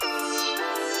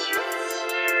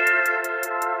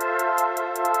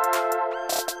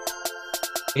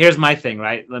Here's my thing,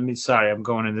 right? Sorry, I'm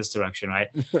going in this direction, right?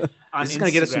 On This is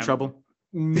gonna get us in trouble.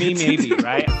 Me, maybe,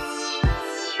 right?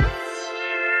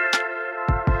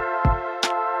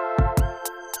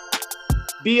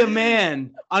 Be a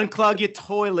man. Unclog your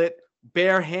toilet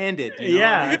barehanded. You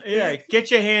know? Yeah.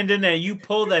 Get your hand in there. You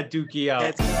pull that dookie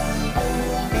out.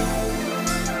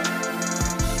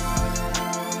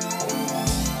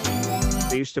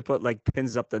 They used to put like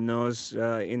pins up the nose,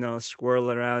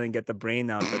 squirrel around and get the brain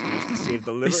out, but they used to save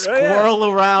the liver. Squirrel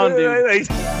around, dude.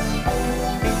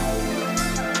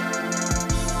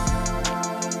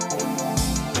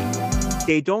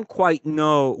 They don't quite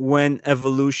know when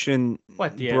evolution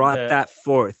brought that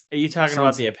forth. Are you talking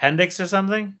about the appendix or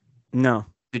something? No.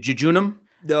 The jejunum?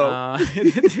 No.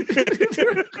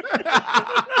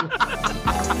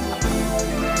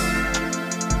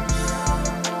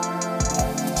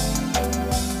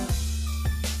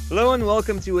 Hello and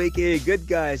welcome to AKA Good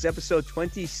Guys, episode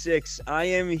 26. I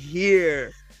am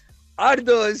here.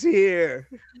 Ardo is here.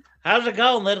 How's it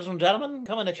going, ladies and gentlemen?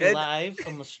 Coming at you live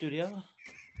from the studio.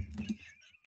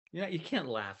 Yeah, you can't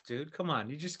laugh, dude. Come on,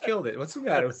 you just killed it. What's the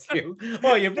matter with you?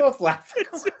 Oh, you're both laughing.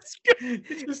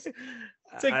 It's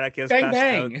like bang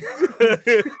bang.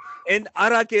 And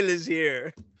Arakil is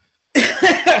here.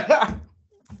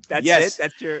 That's yes. it.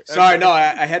 That's your. Sorry, no,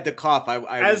 I had the cough.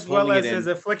 I as well as his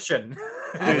affliction.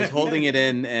 I was holding it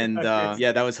in, and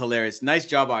yeah, that was hilarious. Nice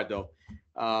job, Ardo.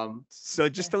 So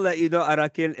just to let you know,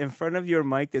 Arakil, in front of your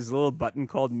mic, there's a little button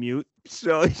called mute,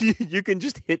 so you can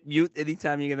just hit mute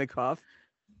anytime you're gonna cough.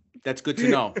 That's good to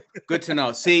know. Good to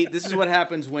know. See, this is what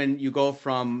happens when you go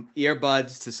from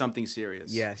earbuds to something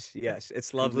serious. Yes.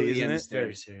 It's lovely, isn't it?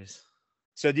 Very serious.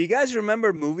 So do you guys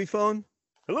remember Movie Phone?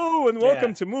 Hello and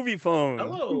welcome to Movie Phone.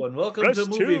 Hello and welcome Press to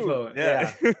Movie 2. Phone.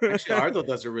 Yeah. Actually, Ardo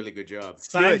does a really good job.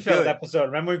 Seinfeld episode.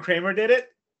 Remember when Kramer did it?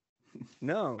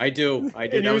 No. I do.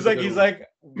 And he was like,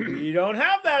 we don't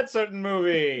have that certain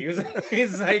movie.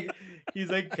 He's like,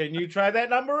 can you try that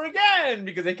number again?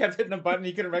 Because they kept hitting a button,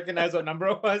 he couldn't recognize what number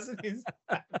it was.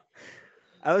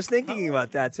 I was thinking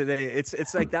about that today.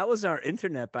 It's like that was our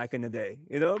internet back in the day.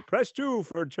 Press 2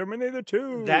 for Terminator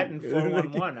 2. That and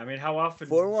 411. I mean, how often?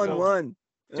 411.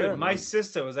 Dude, my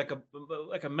sister was like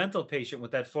a mental patient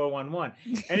with that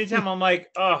 411. Anytime I'm like,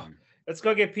 oh, let's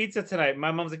go get pizza tonight.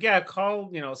 My mom's like, yeah, call,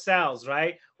 Sal's,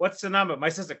 right? What's the number? My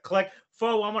sister, click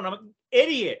 411. I'm like,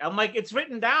 idiot. I'm like, it's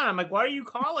written down. I'm like, why are you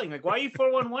calling? Like, why are you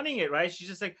 411ing it, right? She's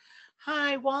just like,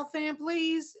 hi, Waltham,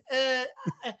 please. And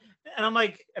I'm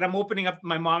like, and I'm opening up.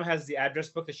 My mom has the address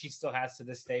book that she still has to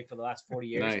this day for the last 40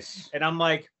 years. Nice. And I'm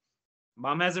like,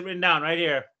 mom has it written down right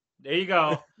here. There you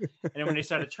go. And then when they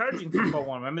started charging for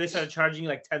 411, remember they started charging you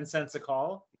like 10 cents a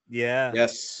call? Yeah.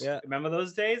 Yes. Yeah. Remember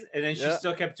those days? And then she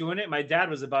still kept doing it. My dad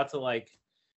was about to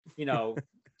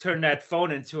turn that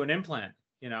phone into an implant,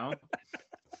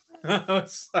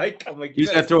 It's like, I'm like, you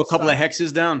just got to throw a couple of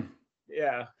hexes down.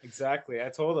 Yeah, exactly. I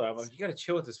told her, I'm like, you got to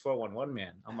chill with this 411,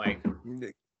 man. I'm like,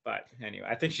 but anyway,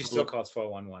 I think she still calls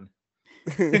 411.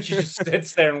 She just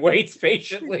sits there and waits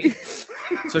patiently.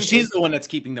 So she's the one that's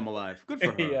keeping them alive. Good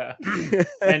for her. Yeah.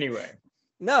 Anyway.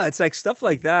 No, it's like stuff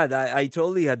like that. I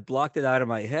totally had blocked it out of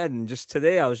my head. And just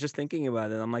today I was just thinking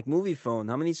about it. I'm like, Movie Phone.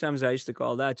 How many times I used to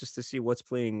call that just to see what's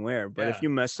playing where? But if you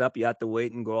mess up, you have to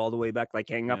wait and go all the way back, like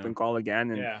hang up and call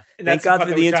again. And thank God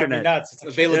for the internet. It's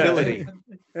availability.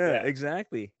 Yeah,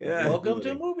 exactly. Yeah. Welcome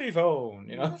to Movie Phone.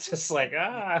 It's just like,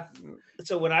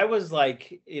 So when I was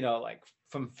like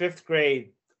from 5th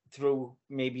grade through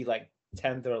maybe like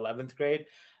 10th or 11th grade,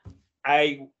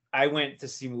 I went to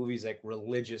see movies like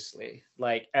religiously,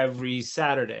 like every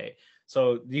Saturday.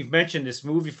 So you've mentioned this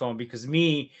Movie Phone because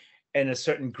me and a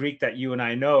certain Greek that you and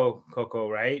I know, Coco,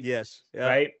 right? Yes. Yeah.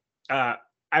 Right.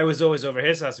 I was always over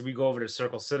his house. We go over to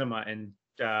Circle Cinema and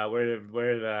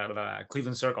we're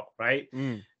Cleveland Circle, right?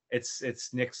 Mm.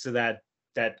 It's next to that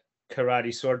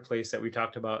karate sword place that we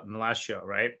talked about in the last show,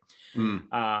 right?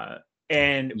 Mm.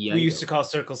 And we used to call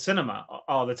Circle Cinema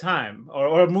all the time,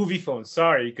 or Movie Phone,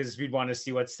 sorry, because we'd want to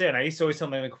see what's there. And I used to always tell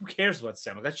them, like, who cares what's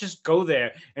there? Let's just go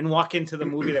there and walk into the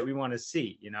movie that we want to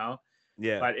see,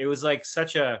 Yeah. But it was like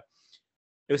such a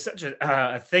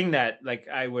thing that like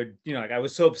I would, I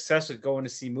was so obsessed with going to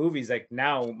see movies. Like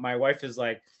now my wife is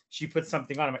like, she put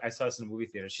something on. I saw this in the movie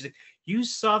theater. She's like, you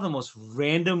saw the most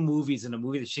random movies in a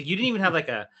movie. You didn't even have like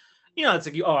a, it's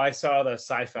like, oh, I saw the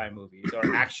sci-fi movies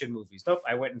or action movies. Nope,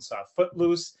 I went and saw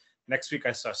Footloose. Next week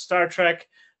I saw Star Trek.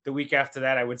 The week after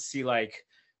that, I would see like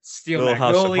Steel Magnolias.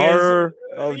 House of Horror.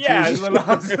 Little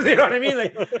House. You know what I mean?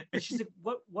 Like, and she's like,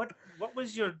 what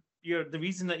was your the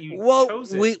reason that you Well,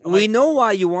 chose it. we know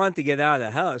why you want to get out of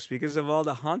the house because of all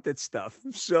the haunted stuff.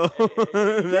 So that's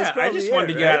Yeah, I probably just wanted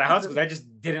to it, get out of right? the house because I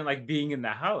just didn't like being in the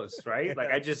house, right?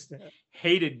 Like I just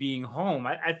hated being home.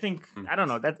 I think I don't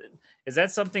know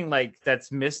that something like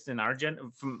that's missed in our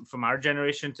from our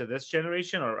generation to this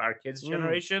generation or our kids'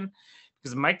 generation,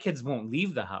 because my kids won't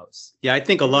leave the house. Yeah, I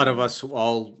think a lot of us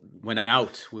all went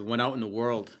out. We went out in the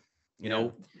world, you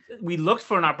know. We looked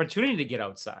for an opportunity to get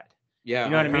outside. Yeah,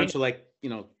 You know our what I mean? parents were like,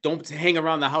 don't hang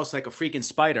around the house like a freaking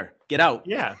spider. Get out.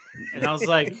 Yeah. And I was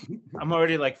like, I'm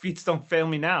already like, feet don't fail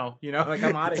me now. Like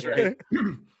I'm out of here.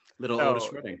 Little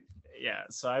Otis Redding. Yeah.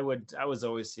 So I was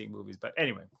always seeing movies. But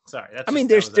anyway, sorry. I mean,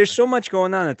 there's so much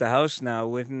going on at the house now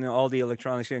with all the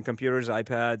electronics and computers,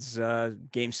 iPads,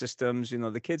 game systems.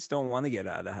 The kids don't want to get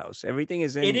out of the house. Everything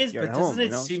is in It is, your but home,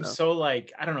 doesn't it seem so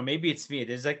like, I don't know, maybe it's me.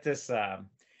 There's like this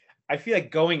I feel like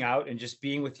going out and just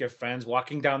being with your friends,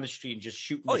 walking down the street and just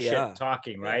shooting the shit,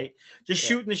 talking, right? Just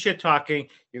shooting the shit, talking.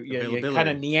 You kind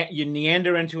of you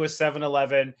neander into a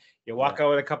 7-Eleven. You walk out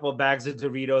with a couple of bags of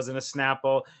Doritos and a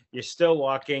Snapple. You're still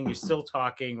walking. You're still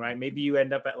talking, right? Maybe you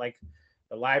end up at like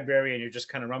the library and you're just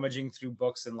kind of rummaging through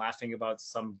books and laughing about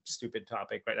some stupid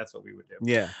topic, right? That's what we would do.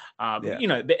 Yeah.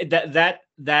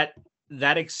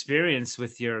 That experience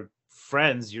with your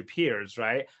friends, your peers,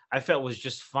 right? I felt was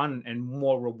just fun and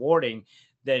more rewarding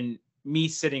than me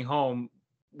sitting home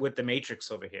with the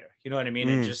Matrix over here. You know what I mean?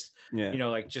 And just,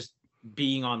 like just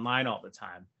being online all the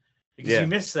time, because you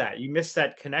miss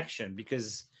that connection,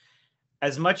 because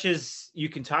as much as you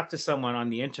can talk to someone on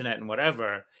the internet and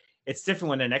whatever, it's different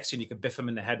when they're next to you and you can biff them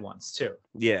in the head once too.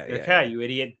 Okay, you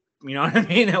idiot. You know what I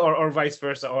mean? Or vice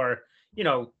versa. Or,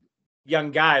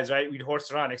 young guys, right? We'd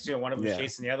horse around next to one of them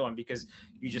chasing the other one because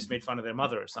you just made fun of their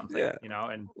mother or something, and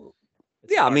I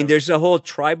mean, there's a whole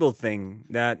tribal thing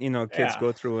that kids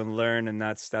go through and learn, and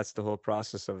that's the whole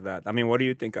process of that. I mean, what do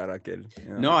you think, Arakil?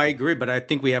 No, I agree, but I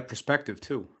think we have perspective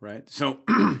too, right? So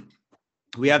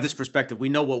we have this perspective. We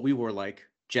know what we were like,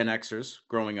 Gen Xers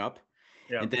growing up,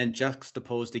 and then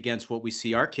juxtaposed against what we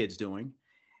see our kids doing.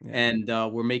 And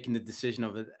we're making the decision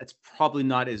of it. It's probably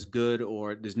not as good,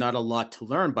 or there's not a lot to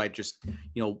learn by just,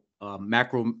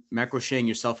 macro-shaying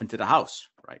yourself into the house,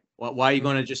 right? Why are you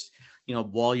going to just,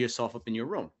 wall yourself up in your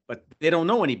room? But they don't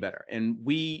know any better. And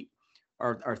we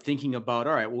are thinking about,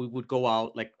 all right, well, we would go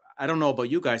out. Like, I don't know about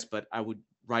you guys, but I would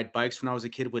ride bikes when I was a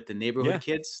kid with the neighborhood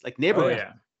kids, like neighborhood.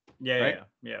 Yeah.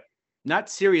 Not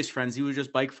serious friends. We were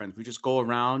just bike friends. We just go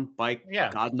around, bike,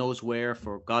 God knows where,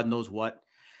 for God knows what.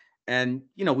 And,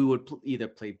 we would either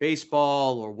play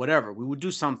baseball or whatever. We would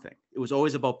do something. It was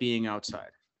always about being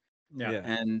outside. Yeah.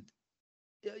 And,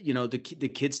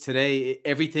 the kids today,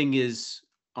 everything is,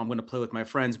 I'm going to play with my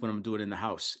friends when I'm doing it in the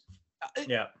house.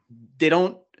 Yeah. They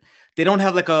don't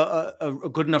have like a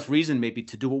good enough reason maybe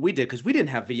to do what we did, because we didn't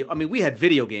have video. I mean, we had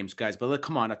video games, guys, but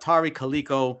come on, Atari,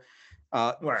 Coleco.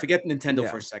 Forget Nintendo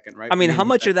for a second, right? I mean, how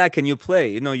much of that can you play?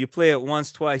 You play it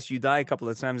once, twice, you die a couple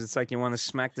of times. It's like you want to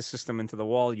smack the system into the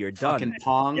wall. You're done. Fucking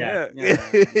Pong.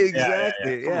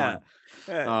 Exactly. Yeah.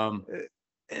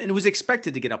 And it was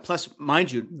expected to get up. Plus, mind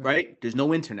you, right? There's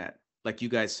no internet, like you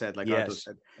guys said, like Aldo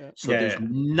said. So there's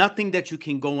nothing that you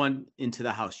can go on into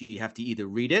the house. You have to either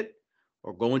read it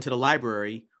or go into the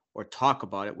library or talk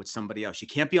about it with somebody else. You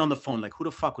can't be on the phone. Like, who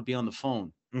the fuck would be on the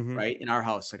phone, right? In our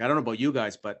house. Like, I don't know about you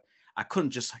guys, but I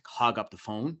couldn't just like hog up the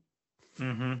phone.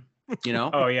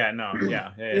 Oh yeah, no,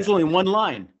 yeah. There's only one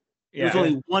line. There's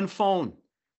only one phone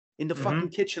in the fucking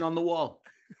kitchen on the wall.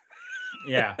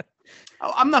 Yeah.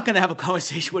 I'm not gonna have a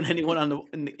conversation with anyone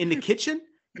in the kitchen.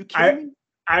 You kidding me?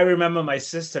 I remember my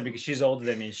sister, because she's older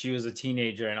than me. She was a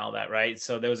teenager and all that, right?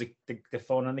 So there was the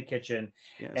phone in the kitchen,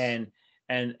 and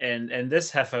this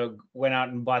heifer went out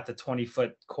and bought the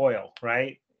 20-foot coil,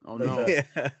 right? Oh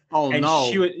no!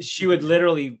 And she would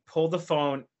literally pull the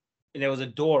phone, and there was a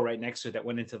door right next to it that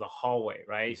went into the hallway,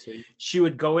 right? She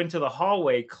would go into the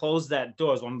hallway, close that door.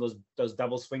 It was one of those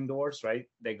double swing doors, right?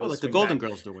 They go like the Golden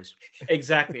Girls doors.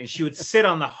 Exactly. And she would sit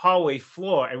on the hallway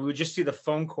floor, and we would just see the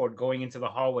phone cord going into the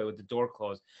hallway with the door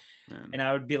closed. And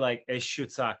I would be like, "Hey,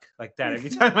 shoot, suck," like that every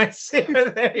time I see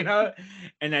her there,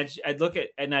 And I'd look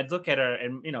at her,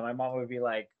 and my mom would be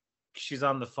like, "She's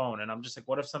on the phone," and I'm just like,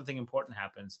 "What if something important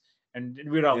happens?" And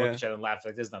we'd all look at each other and laugh,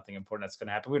 like, "There's nothing important that's going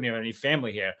to happen. We don't even have any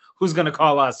family here. Who's going to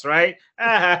call us, right?"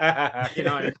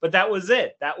 But that was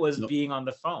it. That was being on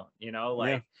the phone,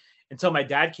 until my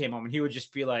dad came home, and he would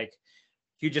just be like,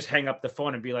 he'd just hang up the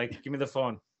phone and be like, "Give me the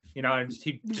phone." And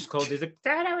he just called. He's like,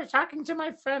 "Dad, I was talking to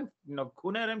my friend." Like,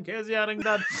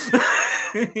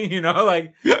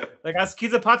 Like, as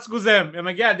kids at Patsguzem. I'm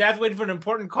like, yeah, Dad's waiting for an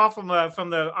important call from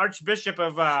the Archbishop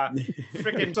of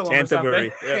freaking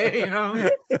Canterbury. Yeah. You know.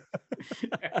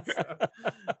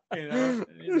 You know,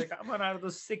 and he's like, I'm out of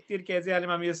those sick dude kids. Yeah, you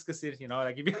know,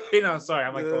 like, you know, sorry,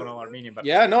 I'm like going all Armenian, but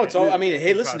yeah, no, it's all. I mean,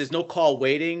 hey, listen, there's no call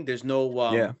waiting. There's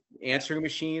no answering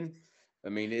machine. I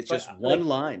mean, it's just one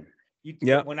line.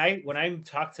 When I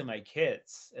talk to my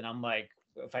kids, and I'm like,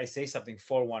 if I say something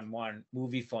 411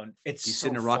 movie phone, it's so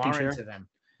sit in a rocking foreign chair to them.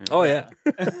 Oh yeah.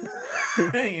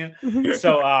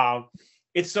 So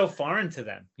it's so foreign to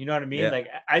them. You know what I mean? Yeah. Like,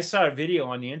 I saw a video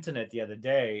on the internet the other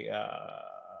day.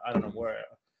 I don't know where.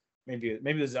 Maybe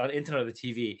it was on the internet or the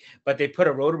TV, but they put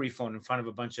a rotary phone in front of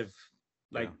a bunch of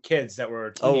kids that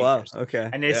were teenagers. Oh wow. Okay.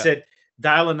 And they said,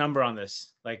 dial a number on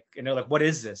this. Like, and they're like, what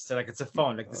is this? They're like, it's a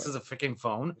phone. Like, this is a freaking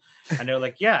phone. And they're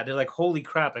like, yeah. They're like, holy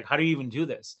crap. Like, how do you even do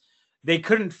this? They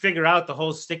couldn't figure out the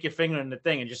whole stick your finger in the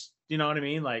thing and just, you know what I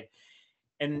mean? Like,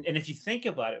 and if you think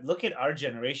about it, look at our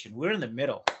generation. We're in the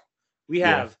middle. We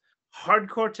have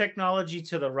hardcore technology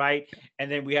to the right,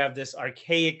 and then we have this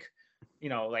archaic, you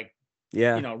know, like,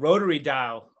 you know, rotary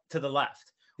dial to the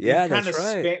left. Yeah, that's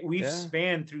right. We've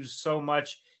spanned through so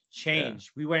much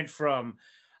change. We went from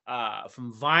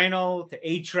vinyl to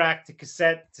 8-track to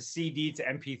cassette to CD to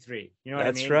MP3. You know what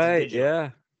I mean? That's right. Yeah.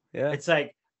 It's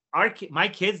like my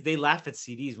kids, they laugh at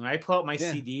CDs. When I pull out my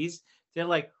CDs, they're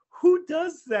like, who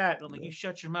does that? I'm like, you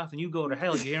shut your mouth and you go to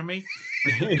hell. You hear me?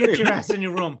 Like, get your ass in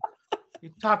your room.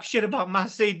 You talk shit about my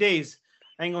days.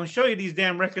 I ain't gonna show you these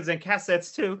damn records and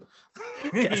cassettes too.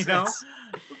 You know?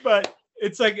 But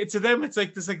it's like, to them, it's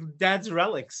like this, like, dad's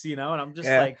relics, you know? And I'm just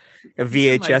like, a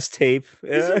VHS tape.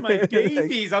 These are my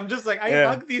babies. I'm just like, I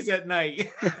hug these at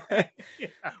night.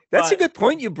 That's a good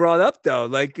point you brought up, though.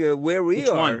 Like, where we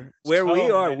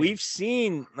are, we've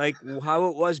seen like how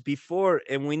it was before,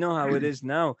 and we know how it is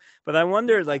now. But I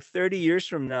wonder, like, 30 years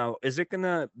from now, is it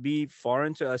gonna be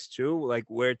foreign to us too? Like,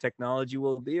 where technology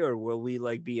will be, or will we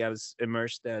like be as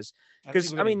immersed as?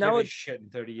 Because I mean, now it's shit in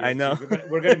 30 years. I know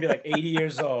we're gonna be like 80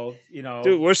 years old. You know,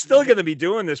 dude, we're still gonna be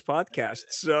doing this podcast.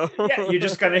 So yeah, you're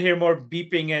just gonna hear more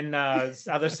beeping and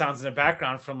other sounds in the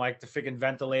background from like the friggin'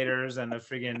 ventilators and the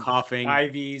friggin' coughing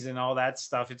IVs and all that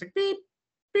stuff. It's like beep,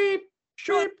 beep.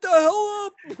 Shut the hell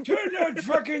up! Turn that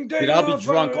fucking thing. Dude, I'll be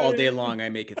drunk all day long. I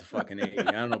make it to fucking 80. I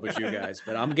don't know about you guys,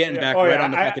 but I'm getting back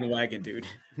on the fucking wagon, dude.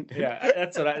 Yeah,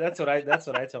 that's what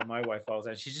I tell my wife all the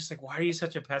time. She's just like, "Why are you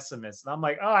such a pessimist?" And I'm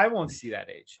like, "Oh, I won't see that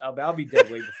age. I'll be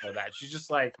dead way before that." She's just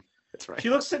like, "That's right."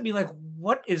 She looks at me like,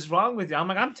 "What is wrong with you?" I'm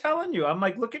like, "I'm telling you." I'm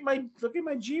like, "Look at my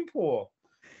gene pool."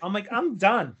 I'm like, "I'm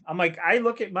done." I'm like, I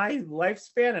look at my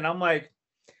lifespan and I'm like,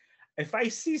 if I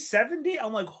see 70,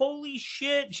 I'm like, holy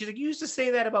shit. She's like, you used to say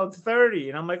that about 30.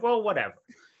 And I'm like, well, whatever.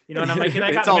 You know, and I'm like, and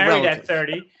I got married at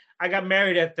 30. I got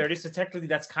married at 30. So technically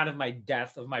that's kind of my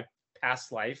death of my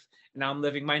past life. And now I'm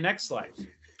living my next life.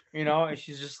 You know, and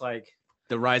she's just like,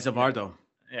 the rise of Ardo.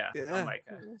 Yeah. I'm like,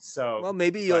 so well,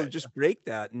 maybe you'll just break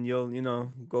that and you'll, you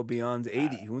know, go beyond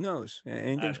 80. Who knows?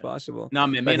 Anything's possible. No,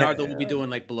 man, me and Ardo will be doing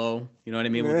like blow. You know what I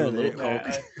mean? We'll do a little coke,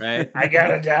 right? I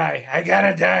gotta die.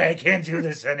 I can't do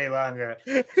this any longer.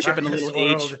 Chipping a little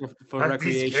H for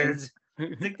recreation.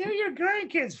 Like, they're your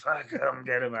grandkids. Fuck them.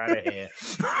 Get them out of here.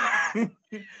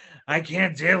 I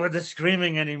can't deal with the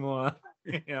screaming anymore.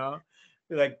 You know?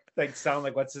 Like sound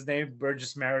like, what's his name?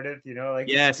 Burgess Meredith, you know, like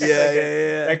yes,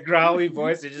 that growly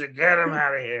voice. They just like, get him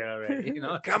out of here already, you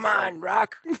know. Come on,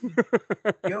 Rock.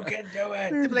 You can do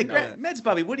it. Like, Meds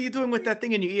Bobby, what are you doing with that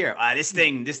thing in your ear? This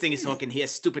thing is so I can hear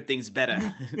stupid things better.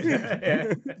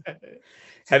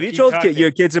 Have you told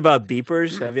your kids about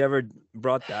beepers? Have you ever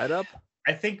brought that up?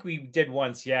 I think we did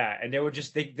once, yeah. And they were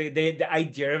just they the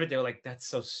idea of it, they were like, that's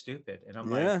so stupid. And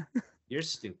I'm like, you're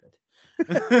stupid.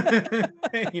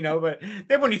 You know, but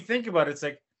then when you think about it, it's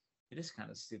like, it is kind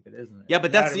of stupid, isn't it? Yeah,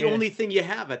 but that's the only thing you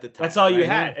have at the time. That's all you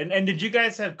had. And did you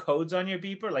guys have codes on your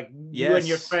beeper? Like, you and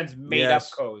your friends made up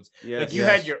codes. Like, you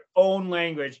had your own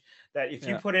language that if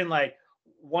you put in like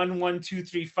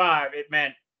 11235, it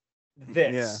meant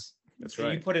this. Yeah, that's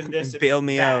right. You put in this, bail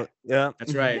me out. Yeah,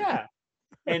 that's right. Yeah,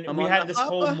 and we had this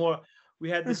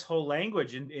whole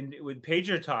language in with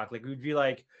pager talk. Like, we'd be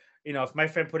like, you know, if my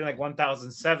friend put in like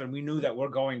 1007, we knew that we're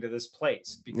going to this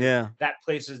place because that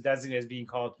place is designated as being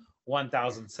called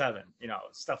 1007, you know,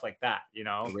 stuff like that, you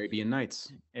know. Arabian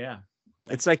Nights. Yeah.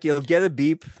 It's like you'll get a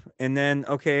beep and then,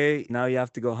 okay, now you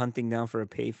have to go hunting down for a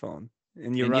payphone.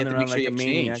 And you're running around like a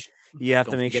maniac. You have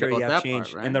to make sure you have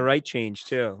change and the right change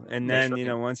too. And then, you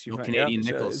know, once you find Canadian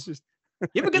nickels.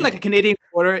 You ever get like a Canadian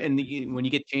quarter and when you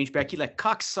get change back, you're like,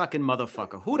 cocksucking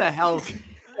motherfucker. Who the hell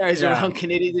is around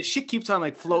Canadian? This shit keeps on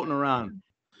like floating around.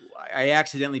 I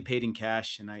accidentally paid in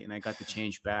cash, and I got the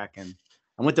change back, and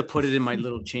I went to put it in my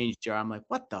little change jar. I'm like,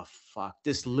 what the fuck?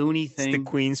 This loony thing. It's the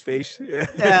Queen's face.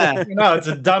 Yeah. No, it's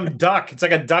a dumb duck. It's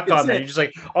like a duck on there. You're just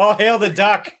like, oh, hail the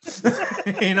duck.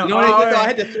 You know what I did? I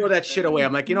had to throw that shit away.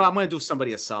 I'm like, I'm going to do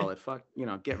somebody a solid. Fuck,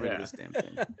 get rid of this damn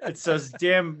thing. It's those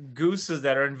damn gooses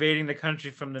that are invading the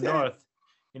country from the north.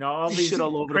 All these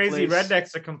crazy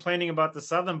rednecks are complaining about the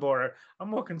southern border. I'm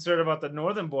more concerned about the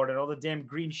northern border and all the damn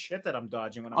green shit that I'm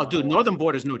dodging. When I'm dude, northern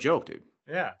border is no joke, dude.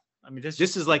 Yeah. I mean, this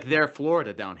is like their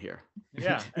Florida down here.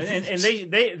 Yeah, and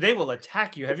they will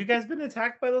attack you. Have you guys been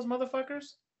attacked by those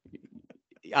motherfuckers?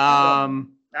 I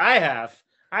have.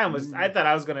 I thought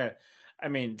I was gonna. I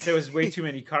mean, there was way too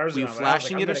many cars. Were you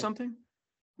flashing it or something?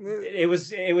 It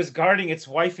was guarding its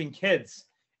wife and kids,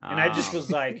 and I just was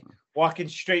like walking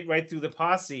straight right through the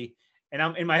posse, and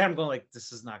I'm in my head. I'm going like,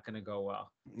 this is not gonna go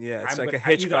well. Yeah, it's like a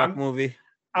Hitchcock movie.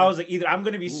 I was like, either I'm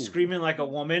gonna be screaming like a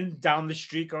woman down the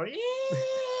street, going,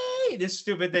 this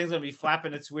stupid thing's gonna be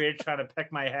flapping its weird, trying to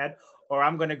peck my head, or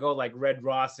I'm gonna go like Red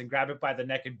Ross and grab it by the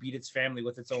neck and beat its family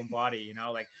with its own body.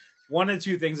 Like one of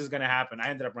two things is gonna happen. I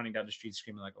ended up running down the street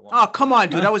screaming like a woman. Oh, come on,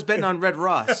 dude! I was betting on Red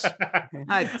Ross.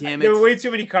 God damn it! There were way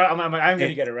too many cars. I'm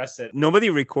gonna get arrested. Nobody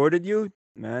recorded you,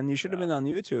 man. You should have been on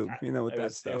YouTube. With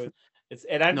that stuff. Let's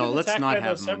not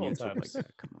have them on YouTube like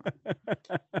that.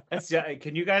 Come on.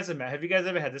 Can you guys imagine? Have you guys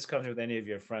ever had this conversation with any of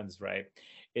your friends? Right?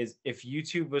 Is if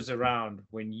YouTube was around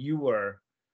when you were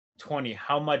 20,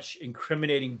 how much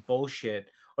incriminating bullshit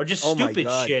or just stupid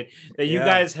shit that you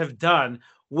guys have done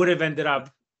would have ended up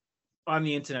on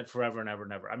the internet forever and ever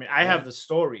and ever. I mean, I have the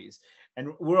stories,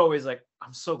 and we're always like,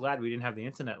 I'm so glad we didn't have the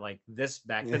internet like this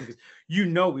back then, because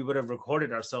we would have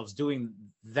recorded ourselves doing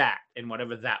that and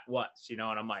whatever that was, and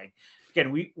I'm like,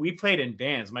 again, we played in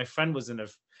bands. My friend was in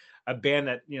a band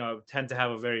that tend to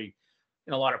have a very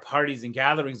a lot of parties and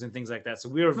gatherings and things like that. So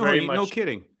we were very much. No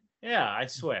kidding. Yeah, I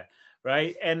swear.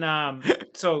 Right. And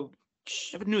so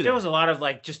never knew there was a lot of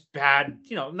like just bad,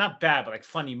 not bad, but like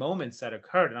funny moments that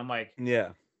occurred. And I'm like,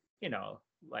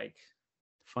 like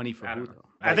funny for who?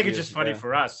 I think it's just funny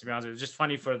for us, to be honest. It was just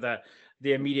funny for the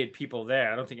immediate people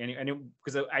there. I don't think any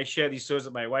because I share these stories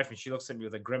with my wife and she looks at me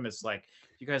with a grimace like,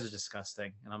 you guys are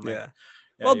disgusting. And I'm like,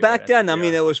 well, back then, I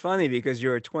mean, it was funny because you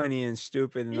were 20 and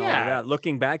stupid and all of that.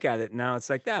 Looking back at it now, it's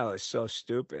like, that was so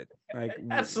stupid. Like,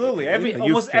 absolutely.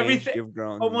 Almost everything. You've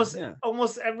grown.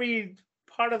 Almost every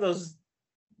part of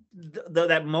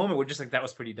that moment, we're just like, that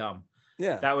was pretty dumb.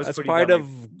 Yeah, that's part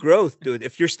of growth, dude.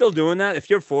 If you're still doing that, if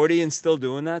you're 40 and still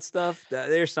doing that stuff,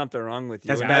 there's something wrong with you.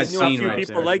 That's bad. I knew a few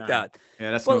people like that. Yeah,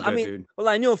 that's no good, dude. Well,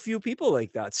 I knew a few people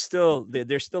like that. Still,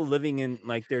 they're still living in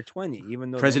like they're 20,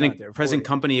 even though present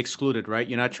company excluded, right?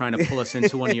 You're not trying to pull us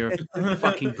into one of your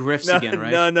fucking grifts again,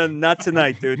 right? No, not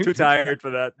tonight, dude. Too tired for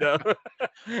that. No,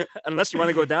 unless you want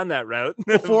to go down that route.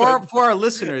 For our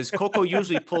listeners, Coco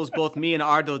usually pulls both me and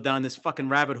Ardo down this fucking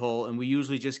rabbit hole, and we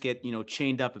usually just get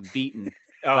chained up and beaten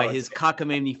by his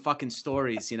cockamamie fucking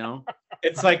stories.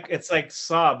 It's like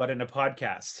Saw, but in a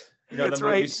podcast. That's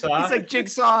right. It's like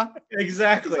Jigsaw.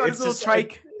 Exactly. It's just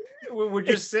like we're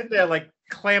just sitting there like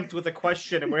clamped with a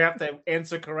question, and we have to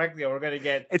answer correctly, or we're gonna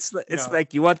get. It's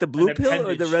like, you want the blue pill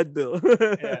or the red pill?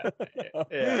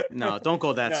 Yeah. No, don't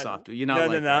go that soft. You're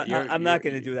not. I'm not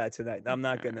gonna do that tonight. I'm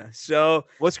not gonna. So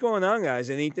what's going on, guys?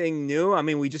 Anything new? I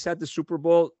mean, we just had the Super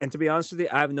Bowl, and to be honest with you,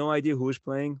 I have no idea who's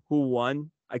playing, who won.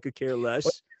 I could care less.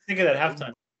 What do you think of that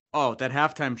halftime? Oh, that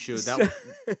halftime show. That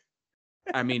was,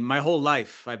 I mean, my whole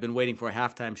life I've been waiting for a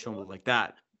halftime show like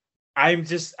that. I mean,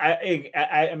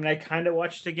 I kind of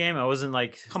watched the game. I wasn't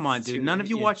like, come on, dude. None of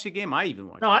you watched the game. I even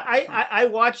watched. No, I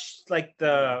watched like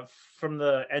from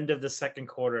the end of the second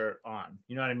quarter on.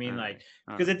 You know what I mean?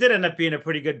 Because it did end up being a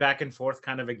pretty good back and forth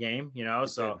kind of a game.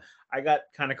 So I got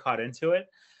kind of caught into it.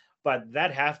 But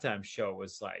that halftime show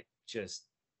was like just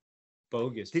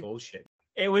bogus bullshit.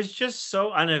 It was just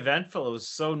so uneventful. It was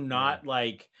so not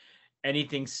like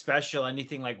anything special,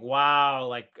 anything like wow,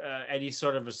 like any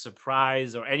sort of a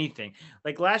surprise or anything.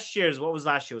 Like last year's, what was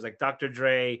last year? It was like Dr.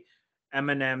 Dre,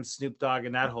 Eminem, Snoop Dogg,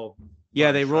 and that whole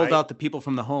bunch, they rolled out the people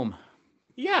from the home.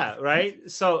 Yeah, right.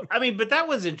 So I mean, but that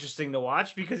was interesting to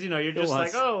watch because you're just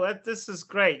like, oh, this is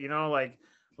great.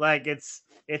 Like it's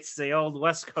the old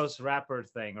West Coast rapper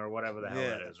thing or whatever the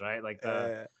hell it is, right? Like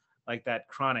like that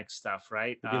chronic stuff,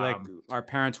 right? It'd be like our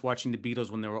parents watching the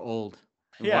Beatles when they were old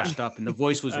and washed up, and the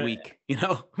voice was weak,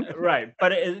 Right.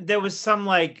 But there was some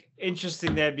like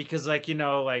interesting there because like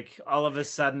like all of a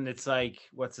sudden it's like,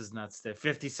 what's his nuts there?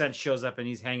 50 Cent shows up and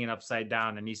he's hanging upside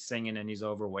down and he's singing and he's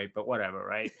overweight, but whatever,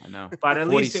 right? I know. But at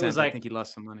least it was like, I think he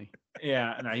lost some money.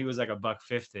 Yeah, no, he was like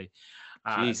 $1.50.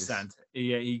 sent.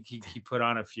 Yeah, he put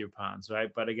on a few pounds, right?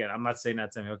 But again, I'm not saying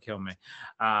that to him; he'll kill me.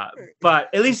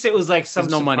 But at least it was like some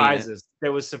surprises.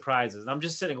 There was surprises. And I'm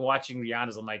just sitting watching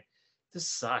Rihanna's. I'm like, this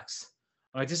sucks.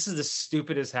 I'm like, this is the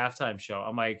stupidest halftime show.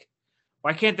 I'm like,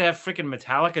 why can't they have freaking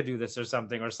Metallica do this or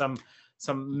something, or some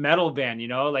metal band? You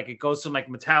know, like it goes from like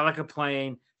Metallica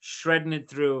playing, shredding it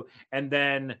through, and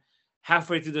then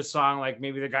halfway through the song, like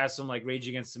maybe the guys from like Rage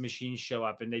Against the Machine show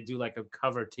up and they do like a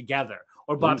cover together,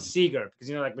 or Bob Seger, because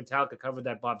you know like Metallica covered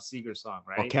that Bob Seger song,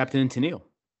 right? Or Captain and Tennille.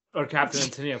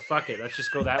 Fuck it, let's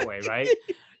just go that way, right?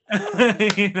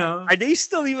 You know, are they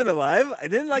still even alive? I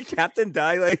didn't like Captain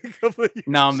die like a couple of years.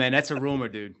 No, man, that's a rumor,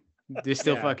 dude. They're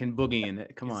still fucking boogieing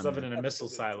it. Come on, living in a missile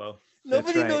silo.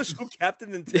 Nobody knows who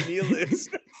Captain and Tennille is.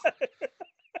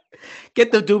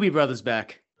 Get the Doobie Brothers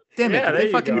back. Damn it! Did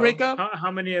they fucking break up?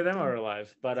 How many of them are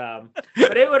alive? But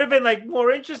it would have been like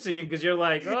more interesting because you're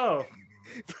like, oh,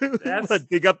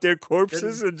 dig up their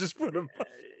corpses and just put them.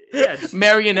 Yeah,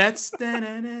 marionettes.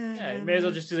 Yeah, you may as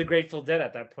well just do the Grateful Dead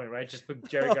at that point, right? Just put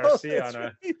Jerry Garcia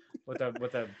on with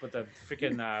a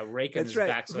freaking rake in his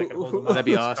back so they can hold him up. That'd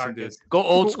be awesome, dude. Go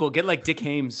old school. Get like Dick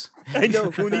Hames. I know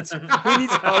who needs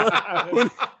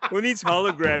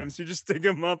holograms. You just dig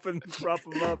them up and prop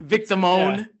them up. Vic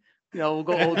Damone. Yeah. You know, we'll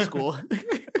go old school.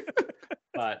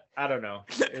 But I don't know.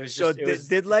 It was just,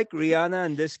 did like Rihanna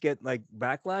and this get like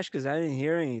backlash? Because I didn't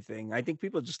hear anything. I think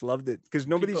people just loved it because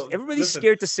everybody's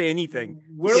scared to say anything.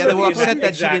 They were upset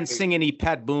that she didn't sing any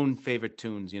Pat Boone favorite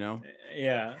tunes. You know.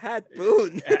 Yeah. Pat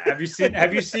Boone. Have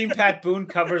you seen Pat Boone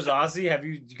covers Ozzy? Do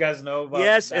you guys know about?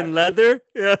 Yes, that? and leather.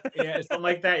 Yeah. Yeah, something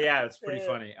like that. Yeah, it's pretty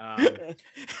funny.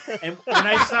 And when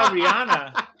I saw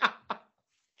Rihanna.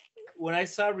 When I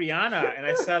saw Rihanna and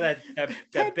I saw that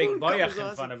big boyach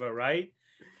in front of her, right?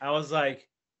 I was like,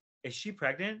 is she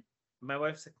pregnant? My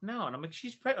wife's like, no. And I'm like,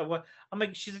 she's pregnant. What? I'm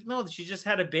like, she's like, no, she just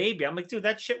had a baby. I'm like, dude,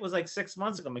 that shit was like 6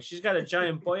 months ago. I'm like, she's got a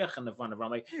giant boyach in the front of her.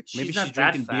 I'm like, maybe she's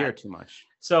drinking beer too much.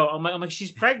 So I'm like,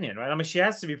 she's pregnant, right? I'm like, she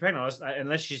has to be pregnant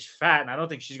unless she's fat. And I don't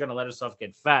think she's going to let herself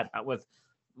get fat with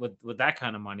that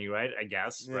kind of money, right? I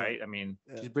guess, right? I mean,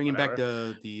 she's bringing back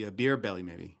the beer belly,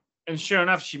 maybe. And sure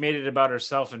enough, she made it about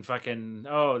herself and fucking,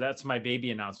 oh, that's my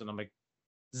baby announcement. I'm like,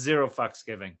 zero fucks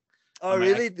giving. Oh,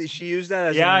 really? Did she use that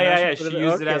as yeah. She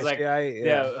used it as like,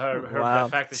 her wow.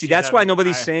 the fact that see, that's why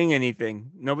nobody's saying anything.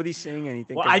 Nobody's saying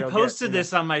anything. Well, I posted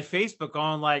this on my Facebook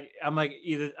going like,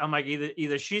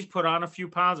 either she's put on a few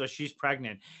pounds or she's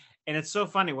pregnant. And it's so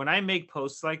funny when I make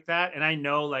posts like that and I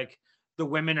know like the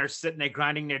women are sitting there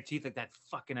grinding their teeth like that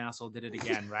fucking asshole did it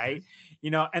again, right? You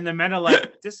know, and the men are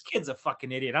like, this kid's a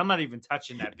fucking idiot. I'm not even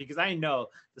touching that because I know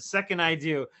the second I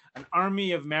do, an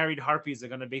army of married harpies are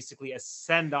going to basically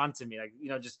ascend onto me, like, you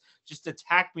know, just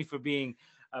attack me for being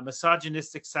a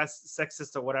misogynistic,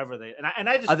 sexist, or whatever and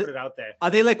I just put it out there.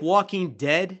 Are they like Walking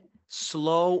Dead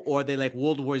slow, or are they like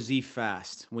World War Z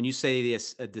fast? When you say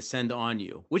this descend on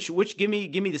you, which give me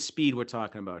the speed we're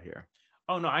talking about here.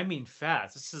 Oh no, I mean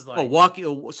fast. This is like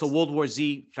so World War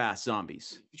Z fast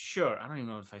zombies. Sure, I don't even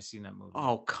know if I've seen that movie.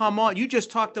 Oh come on, you just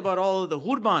talked about all of the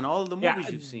Hurban, all of the movies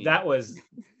you've seen.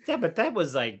 But that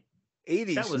was like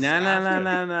 80s. That was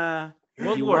nah.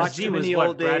 World War Z was in the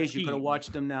old days. You could have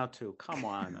watched them now too. Come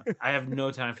on. I have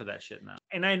no time for that shit now.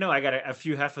 And I know I got a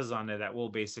few heifers on there that will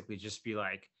basically just be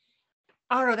like,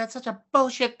 "Oh no, that's such a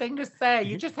bullshit thing to say.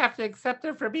 You just have to accept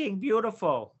her for being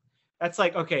beautiful." That's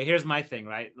like, okay, here's my thing,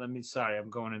 right? Sorry,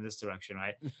 I'm going in this direction,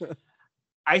 right?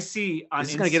 I see on Instagram. This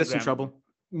is going to get us in trouble.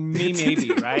 Me,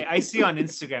 maybe, right? I see on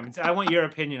Instagram. I want your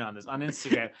opinion on this. On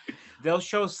Instagram, they'll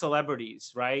show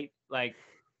celebrities, right? Like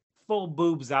full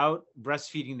boobs out,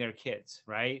 breastfeeding their kids,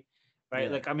 right? Right? Yeah.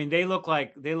 Like, I mean, they look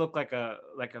like a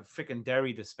freaking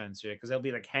dairy dispenser because they'll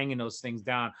be like hanging those things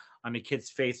down on the kid's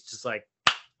face, just like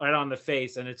right on the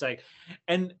face. And it's like,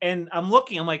 and I'm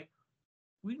looking, I'm like,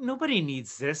 nobody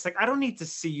needs this. Like, I don't need to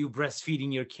see you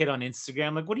breastfeeding your kid on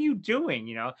Instagram. Like, what are you doing?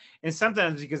 You know? And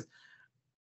sometimes because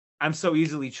I'm so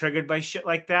easily triggered by shit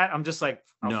like that, I'm just like,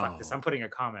 oh, fuck this. I'm putting a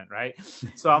comment, right?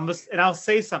 So I'll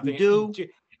say something.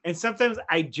 And sometimes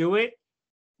I do it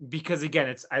because,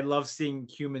 again, I love seeing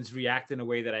humans react in a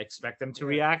way that I expect them to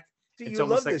react. It's you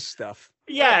love like, this stuff.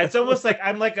 Yeah, it's almost like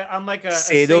I'm like a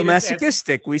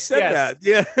sadomasochistic. We said that.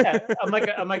 Yeah. I'm like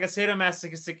a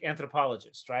sadomasochistic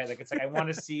anthropologist, right? Like it's like I want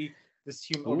to see this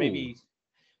human, or maybe,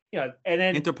 you know, and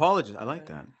then anthropologist. I like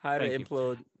that. How to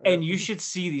implode. And you should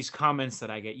see these comments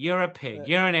that I get. You're a pig.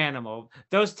 You're an animal.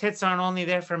 Those tits aren't only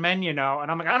there for men, you know.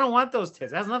 And I'm like, I don't want those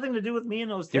tits. It has nothing to do with me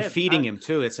and those tits. They're feeding him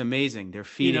too. It's amazing. They're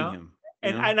feeding him.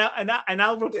 And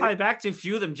I'll reply back to a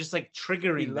few of them, just like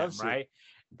triggering them, right?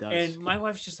 And my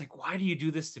wife's just like, why do you do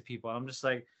this to people?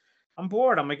 I'm I'm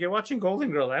bored. I'm like, you're watching Golden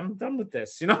Girl. I'm done with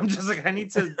this. You know, I'm just like, I need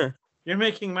to. You're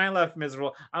making my life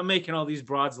miserable. I'm making all these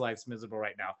broads' lives miserable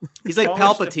right now. He's like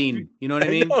Palpatine. You know what I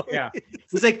mean? Yeah.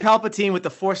 He's like Palpatine with the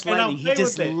Force lightning. He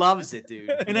just loves it, dude.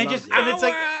 And it's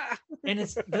like, and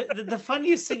it's the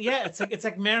funniest thing. Yeah, it's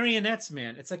like marionettes,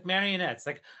 man. It's like marionettes.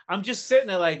 Like I'm just sitting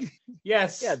there, like,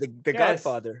 yes, yeah, the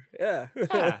Godfather. Yeah.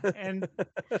 And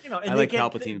you know, and I like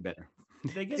Palpatine better.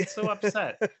 They get so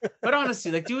upset. But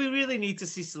honestly, like, do we really need to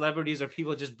see celebrities or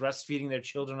people just breastfeeding their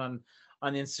children on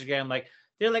Instagram? Like,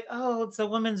 they're like, oh, it's a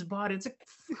woman's body. It's like,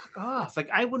 fuck off. Like,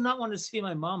 I would not want to see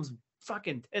my mom's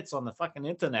fucking tits on the fucking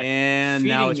internet. And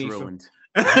now it's ruined.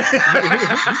 You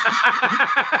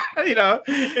know,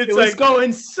 it was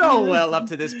going so well up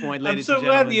to this point, ladies and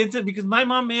gentlemen. I'm so glad the internet, because my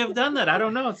mom may have done that. I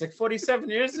don't know. It's like 47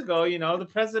 years ago, you know, the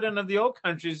president of the old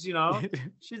countries, you know,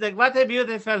 she's like, what a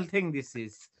beautiful thing this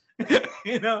is.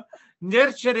 You know,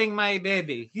 nurturing my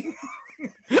baby. You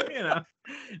know,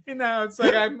 it's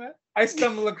like I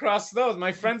stumble across those.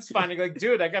 My friends finding like,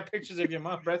 dude, I got pictures of your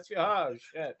mom breastfeeding. Oh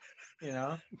shit, you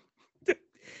know.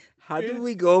 How did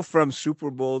we go from Super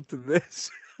Bowl to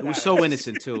this? It was so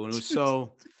innocent too, and it was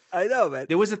so. I know, man.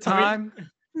 There was a time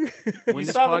when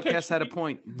this podcast had a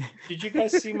point. Did you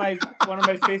guys see one of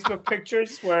my Facebook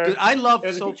pictures where dude, I love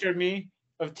there's a picture of me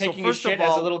of taking a shit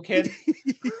as a little kid?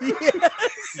 Yes.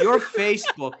 Your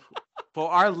Facebook, for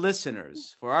our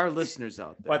listeners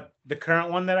out there. What, the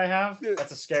current one that I have?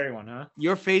 That's a scary one, huh?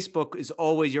 Your Facebook is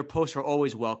always, your posts are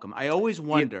always welcome. I always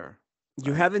wonder.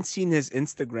 You haven't seen his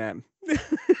Instagram.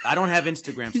 I don't have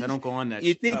Instagram, so I don't go on that.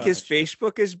 You think his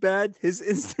Facebook is bad? His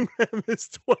Instagram is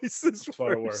twice as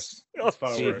far worse. It's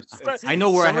far worse. I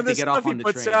know where I have to get off on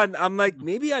the train. I'm like,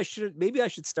 maybe I should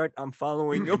start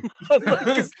unfollowing him.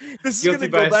 This is Guilty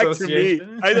gonna go by back to me.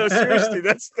 I know, seriously.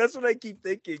 That's what I keep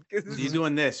thinking. He's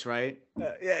doing this, right?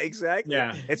 Yeah, exactly.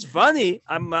 Yeah, it's funny.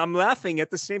 I'm laughing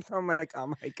at the same time. I'm like, oh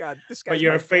my god, this guy. But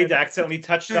you're afraid to accidentally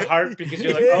touch the heart because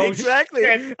you're like, oh, exactly.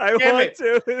 Shit, I want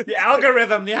to. The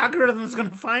algorithm is gonna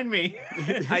find me.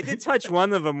 I did touch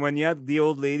one of them when you had the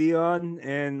old lady on,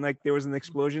 and like there was an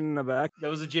explosion in the back.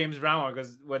 That was a James Brown one,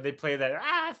 because when they play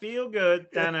that feel good,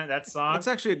 that song. That's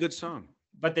actually a good song.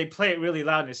 But they play it really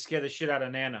loud and it scared the shit out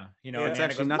of Nana. You know, it's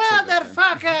Nana actually goes, not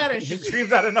motherfucker, and she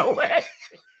screams out of nowhere.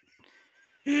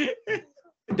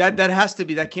 That has to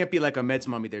be, that can't be like a Meds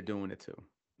Mommy they're doing it to.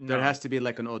 No. There has to be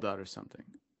like an Odot or something.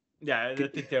 Yeah, I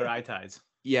think they're eye ties.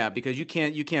 Yeah, because you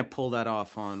can't pull that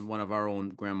off on one of our own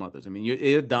grandmothers. I mean,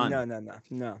 you're done.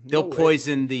 No. They'll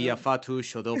poison the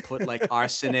fatouche, or they'll put like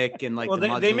arsenic and like. Well,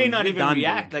 they may not even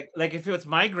react. Dude. Like if it's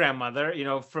my grandmother, you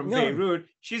know, from Beirut,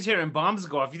 she's hearing bombs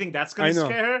go off. You think that's gonna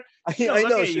scare her? I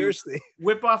know, seriously.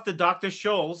 Whip off the Dr.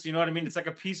 Scholl's, you know what I mean? It's like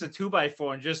a piece of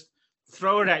 2x4 and just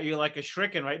throw it at you like a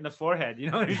shuriken right in the forehead. You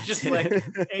know, it's just like,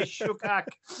 hey, shukak.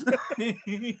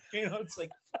 You know, it's like.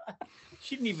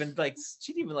 She didn't even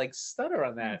stutter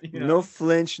on that. You know? No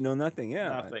flinch, no nothing. Yeah,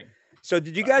 nothing. So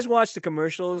did you guys watch the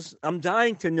commercials? I'm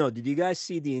dying to know. Did you guys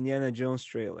see the Indiana Jones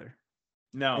trailer?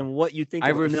 No. And what you think? I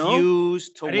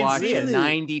refused to watch a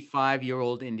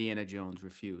 95-year-old Indiana Jones.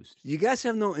 Refused. You guys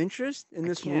have no interest in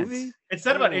this movie? It's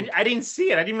not about. I didn't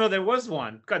see it. I didn't even know there was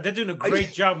one. God, they're doing a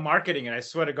great job marketing it. I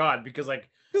swear to God, because like.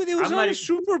 Dude, it was on the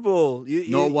Super Bowl.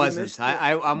 No, it wasn't.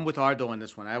 I'm with Ardo on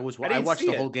this one. I watched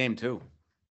the whole game too.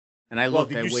 And I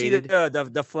looked. Did you see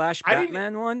the Flash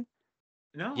Batman one?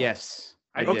 No. Yes.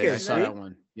 I saw that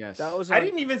one. Yes. That was. I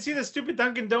didn't even see the stupid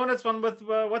Dunkin' Donuts one with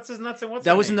what's his nuts and what's.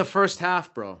 That was in the first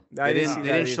half, bro. They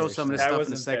didn't show some of the stuff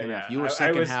in the second half. You were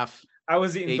second half. I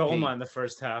was eating dolma in the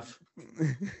first half.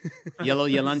 Yellow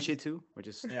Yalanche too, or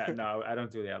just? Yeah, no, I don't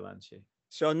do the Yalanche.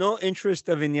 So no interest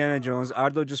of Indiana Jones.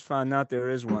 Ardo just found out there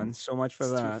is one. So much for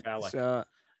that. So,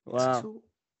 wow.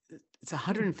 It's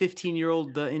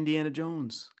 115-year-old Indiana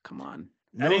Jones. Come on.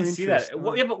 I didn't see that.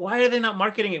 Well, yeah, but why are they not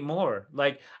marketing it more?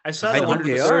 Like I saw the one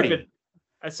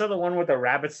I saw the one with the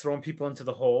rabbits throwing people into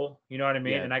the hole. You know what I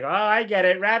mean? Yeah. And I go, oh, I get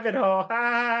it, rabbit hole.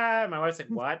 Ah. My wife's like,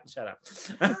 what? Shut up.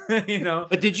 You know.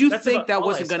 But did you think that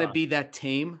wasn't going to be that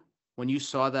tame when you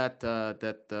saw that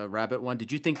rabbit one?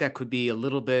 Did you think that could be a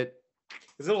little bit?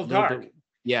 It's a little dark.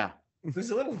 Yeah. It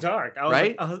was a little dark.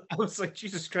 I was like,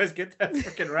 Jesus Christ, get that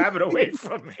freaking rabbit away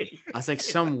from me. I was like,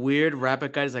 some weird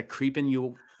rabbit guy is like creeping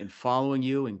you and following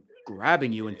you and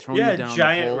grabbing you and throwing you down. Yeah,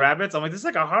 giant rabbits. I'm like, this is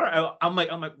like a horror. I'm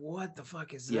like, what the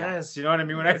fuck is this? You know what I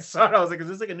mean? When I saw it, I was like, is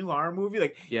this like a new horror movie?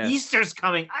 Like Easter's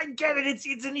coming. I get it.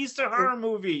 It's an Easter horror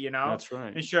movie. You know? That's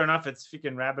right. And sure enough, it's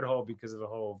freaking rabbit hole because of the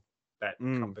whole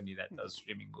company that does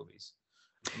streaming movies.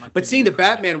 But seeing the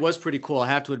Batman was pretty cool. I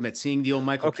have to admit, seeing the old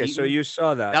Michael Keaton. So you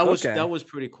saw that. That was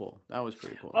pretty cool. Oh,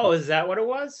 is that what it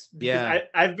was? Because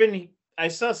I've been I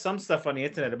saw some stuff on the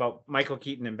internet about Michael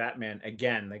Keaton and Batman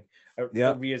again, like a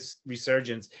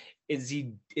resurgence. Is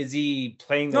he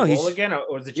playing the role again,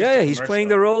 or is it just he's playing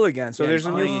the role again? So there's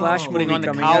a new Flash movie on the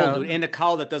coming cowl, out, dude, and the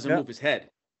cowl that doesn't move his head.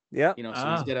 Yeah, you know,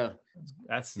 so he's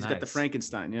got the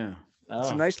Frankenstein. Yeah,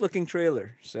 it's a nice looking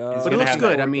trailer. So, but it looks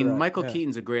good. I mean, Michael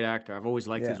Keaton's a great actor. I've always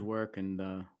liked his work,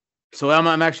 and so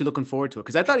I'm actually looking forward to it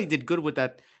because I thought he did good with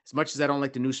that. As much as I don't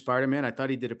like the new Spider-Man, I thought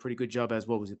he did a pretty good job as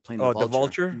was it playing the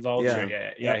Vulture?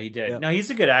 Vulture, yeah, he did. No, he's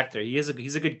a good actor. He's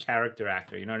a good character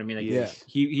actor. You know what I mean? Like,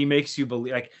 he makes you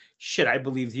believe. Like, shit, I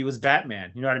believed he was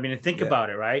Batman. You know what I mean? And think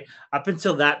about it, right? Up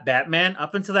until that Batman,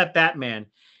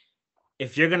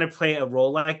 if you're gonna play a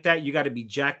role like that, you got to be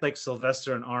jacked like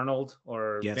Sylvester and Arnold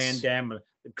or Van Damme,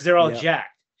 because they're all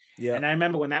jacked. Yeah. And I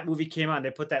remember when that movie came out,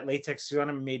 they put that latex suit on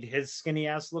him and made his skinny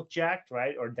ass look jacked,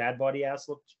 right? Or dad body ass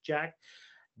look jacked.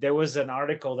 There was an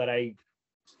article that I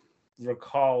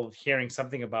recall hearing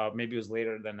something about. Maybe it was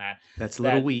later than that. That's a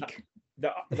little weak.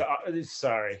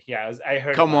 Sorry. Yeah, I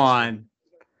heard. Come on.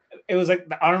 It was like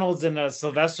the Arnolds and the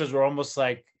Sylvesters were almost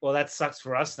like, well, that sucks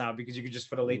for us now because you could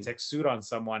just put a latex suit on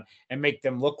someone and make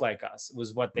them look like us,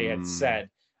 was what they had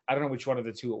said. I don't know which one of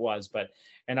the two it was,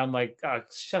 and I'm like, oh,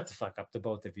 shut the fuck up, the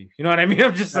both of you. You know what I mean?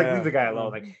 I'm just like, leave the guy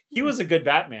alone. Like, he was a good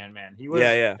Batman, man. He was.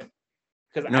 Yeah.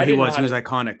 Because he was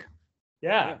iconic.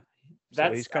 Yeah.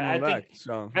 So he's coming back.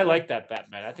 So I like that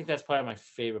Batman. I think that's probably my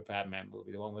favorite Batman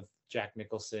movie, the one with Jack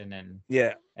Nicholson and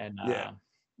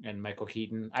Michael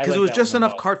Keaton. Because it was just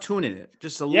enough cartoon in it,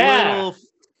 just a little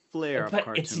flair of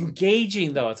cartoon. It's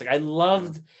engaging though. It's like I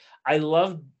loved.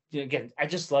 Again, I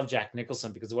just love Jack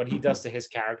Nicholson because what he does to his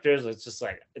characters, it's just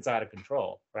like it's out of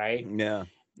control, right? Yeah.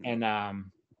 And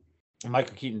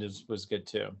Michael Keaton was good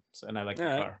too, and I like the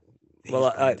car.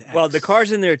 Well, the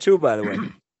car's in there too, by the way.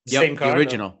 Same car, the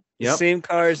original. Yep. Same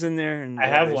cars in there. And I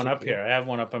have one up here. I have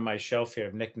one up on my shelf here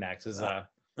of knickknacks. Is the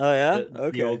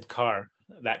old car.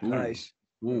 That car. Nice.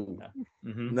 Ooh.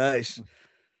 Nice.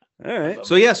 All right.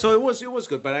 So it was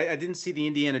good, but I didn't see the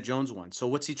Indiana Jones one. So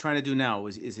what's he trying to do now?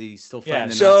 Is he still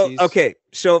fighting the Nazis? Okay.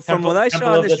 So from what I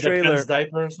saw in this trailer,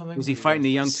 was he fighting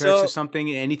the Young Turks or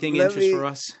something? Anything interest for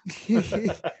us?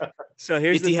 So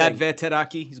here's the thing.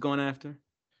 Veteraki he's going after.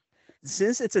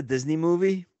 Since it's a Disney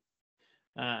movie,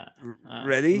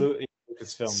 ready?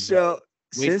 So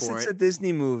since it's a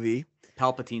Disney movie,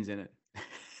 Palpatine's in it.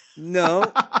 No.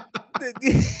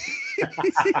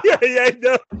 yeah, I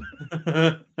know.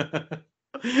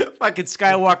 Fucking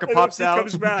Skywalker pops out.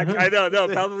 Comes back. I know. No,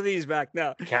 Palpatine's back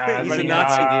now. He's a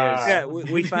Nazi. Yeah,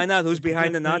 we find out who's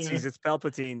behind the Nazis. It's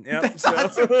Palpatine. Yep.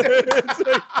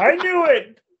 I knew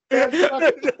it.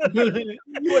 You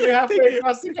went halfway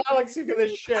across the galaxy for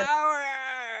this shit.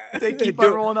 They keep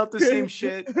on rolling out the same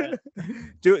shit.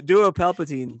 Do a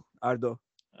Palpatine, Ardo.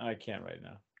 I can't right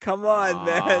now. Come on,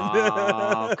 man.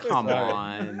 Oh, come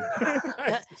on.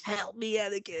 Help me,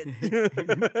 Anakin.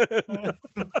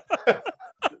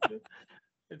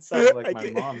 It sounds like my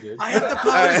mom, dude. I have the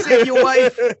power to save your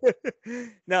wife.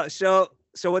 No, so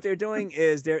what they're doing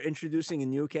is they're introducing a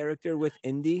new character with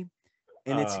Indy,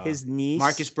 and it's his niece.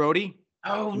 Marcus Brody?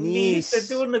 Oh, niece.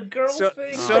 They're doing the girl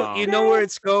thing. So you know where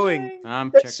it's going.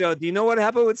 So do you know what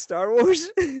happened with Star Wars?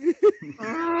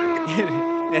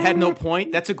 It had no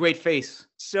point. That's a great face.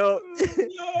 So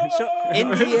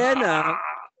Indiana.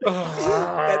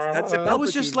 That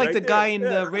was just like right the guy in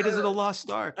the Raiders of the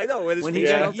Lost Ark. I know when he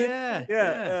Belloc.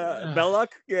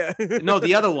 Yeah. No,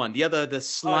 the other one, the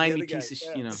slimy piece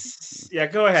of you know. Yeah,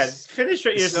 go ahead. Finish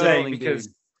what you're saying because.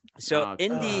 So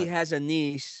Indy has a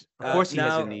niece. Of course, he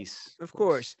has a niece. Of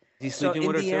course. He's sleeping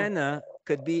with her too? Indiana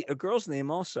could be a girl's name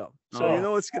also. So you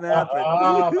know what's gonna happen.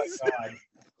 Oh my god.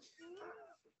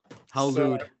 How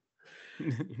lewd.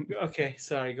 Okay,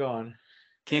 sorry, go on.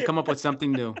 Can't come up with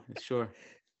something new. Sure.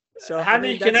 So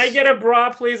honey, can I get a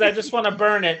bra, please? I just want to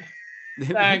burn it.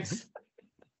 Thanks.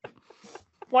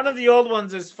 One of the old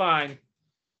ones is fine.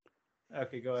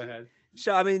 Okay, go ahead.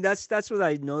 So I mean that's what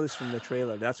I noticed from the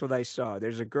trailer. That's what I saw.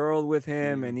 There's a girl with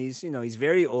him, and he's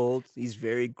very old. He's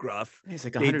very gruff. He's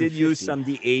like they did use some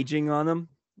de-aging on him,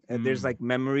 and there's like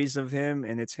memories of him,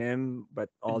 and it's him, but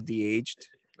all de-aged.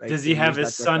 Like, does he have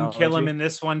his son kill him in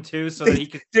this one too, so that he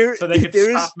could so they could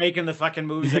stop making the fucking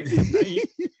movies? Like,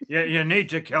 you need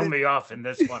to kill me off in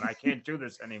this one. I can't do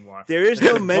this anymore. There is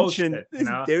no mention. It, you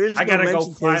know? There is. I gotta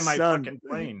go fly my fucking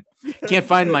plane. Can't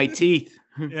find my teeth.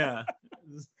 Yeah.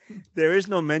 There is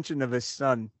no mention of his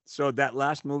son. So that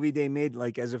last movie they made,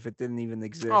 like as if it didn't even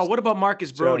exist. Oh, what about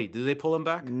Marcus Brody? Do they pull him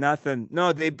back? Nothing.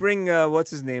 No, they bring what's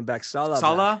his name back? Salah.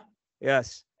 Salah?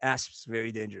 Yes, Asp's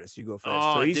very dangerous. You go first.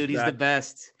 Oh, So dude, he's the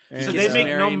best. So He they gets make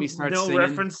married and he starts no singing.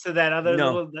 reference to that other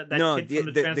No, kid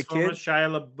from the Transformers, kid. Shia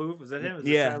LaBeouf. Is that him? Is it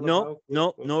Yeah, Shia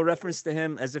LaBeouf? no reference to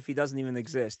him, as if he doesn't even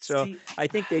exist. So See, I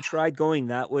think they tried going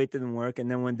that way, it didn't work,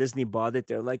 and then when Disney bought it,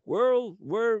 they're like, we're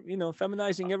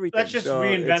feminizing everything. let's just So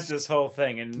reinvent this whole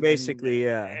thing and basically,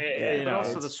 yeah. you But know,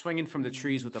 also the swinging from the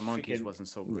trees with the monkeys freaking- wasn't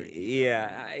so great.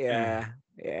 Yeah.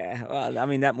 Well, I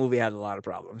mean, that movie had a lot of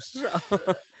problems. So.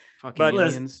 Fucking But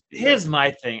aliens. here's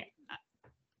my thing.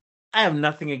 I have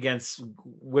nothing against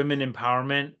women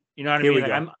empowerment. You know what I Here mean? we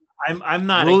Like, go. I'm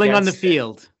not Ruling on the against it.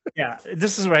 field. Yeah,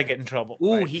 this is where I get in trouble.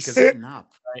 Ooh, right? he's Because- sitting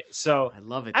up. right? So I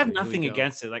love it. I have dude. Here we nothing go.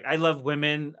 against it. Like I love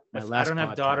women. My I last don't have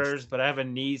podcast. daughters, but I have a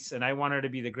niece, and I want her to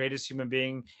be the greatest human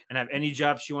being and have any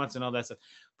job she wants and all that stuff.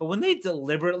 But when they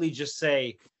deliberately just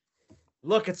say,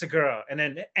 "Look, it's a girl,"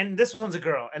 and this one's a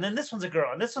girl, and then this one's a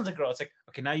girl, and this one's a girl, it's like,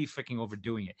 okay, now you're freaking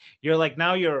overdoing it. You're like,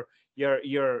 now you're I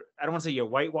don't want to say you're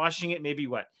whitewashing it. Maybe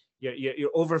what? You're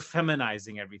over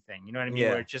feminizing everything. You know what I mean? Yeah.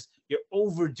 Where it's just you're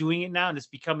overdoing it now, and it's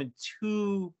becoming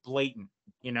too blatant.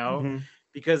 You know, Mhm.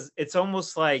 because it's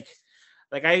almost like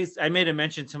I made a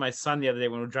mention to my son the other day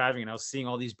when we were driving, and I was seeing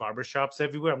all these barbershops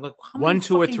everywhere. I'm like, how many 1,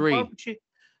 2, or fucking 3?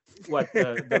 What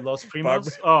the Los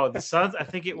Primos? Oh, the Sons. I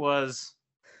think it was.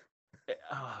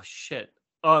 Oh shit!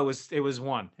 Oh, it was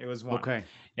one. It was one. Okay.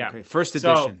 Yeah. Okay. First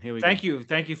So edition. Here we go.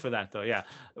 thank you for that though. Yeah,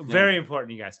 very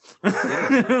important, you guys.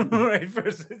 Right,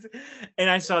 first, and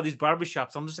I saw these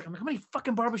barbershops. I'm like, how many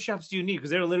fucking barbershops do you need? Because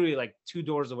they're literally like 2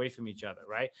 doors away from each other,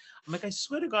 right? I'm like, I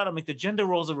swear to God, I'm like, the gender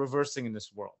roles are reversing in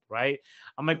this world, right?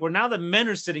 I'm like, where now the men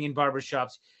are sitting in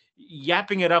barbershops,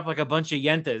 yapping it up like a bunch of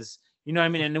yentas, you know what I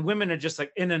mean? And the women are just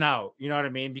like in and out, you know what I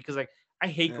mean? Because like I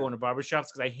hate going to barbershops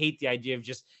because I hate the idea of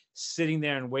just sitting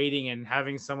there and waiting and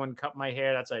having someone cut my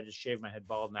hair. That's why I just shave my head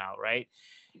bald now, right?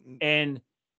 And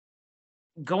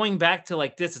going back to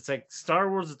like this, it's like Star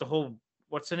Wars is the whole,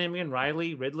 what's her name again?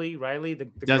 Riley, the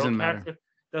Doesn't girl matter. character?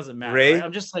 Doesn't matter. Ray? Right?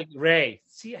 I'm just like, Ray.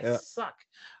 See, I suck,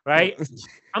 right?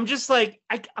 I'm just like,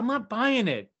 I'm not buying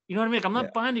it. You know what I mean? Like, I'm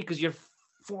not buying it because you're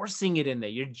forcing it in there.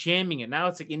 You're jamming it. Now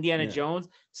it's like Indiana Jones.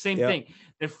 Same thing.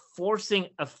 They're forcing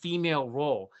a female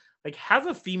role. Like, have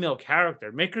a female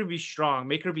character, make her be strong,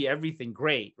 make her be everything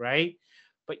great, right?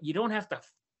 But you don't have to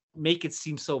make it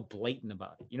seem so blatant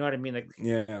about it. You know what I mean? Like,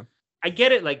 Yeah. I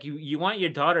get it. Like, you want your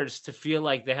daughters to feel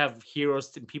like they have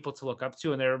heroes and people to look up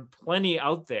to, and there are plenty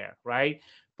out there, right?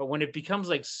 But when it becomes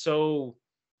like so,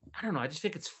 I don't know. I just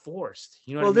think it's forced.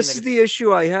 You know what I mean? This Like, is the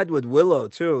issue I had with Willow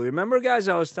too. Remember, guys,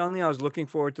 I was telling you I was looking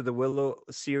forward to the Willow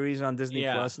series on Disney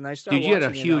Plus, and I started. Dude, you had a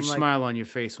watching it, huge I'm like, smile on your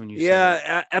face when you said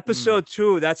it. episode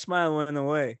 2, that smile went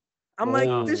away. I'm like,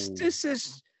 this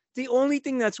is the only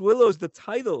thing that's Willow is the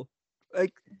title.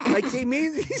 Like they made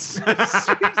these.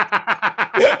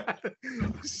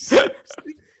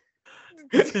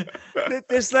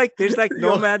 There's like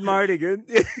Nomad Mardigan.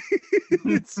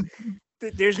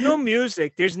 There's no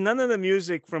music. There's none of the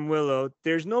music from Willow.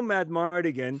 There's no Mad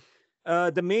Mardigan.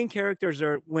 The main characters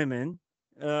are women.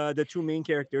 The 2 main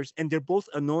characters, and they're both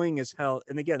annoying as hell.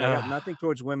 And again, I got nothing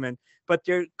towards women, but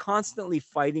they're constantly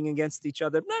fighting against each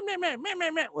other.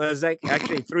 Well, it's like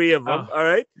actually 3 of them. All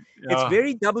right, it's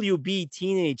very WB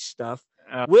teenage stuff.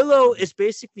 Willow is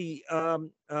basically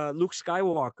Luke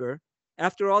Skywalker.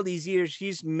 After all these years,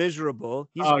 he's miserable.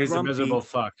 He's he's a grumpy. miserable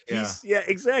fuck. Yeah,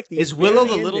 Exactly. Is Willow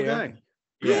the little guy?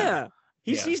 Yeah.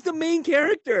 He's the main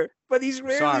character, but he's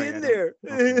rarely in there.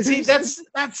 See,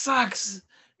 that sucks.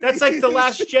 That's like the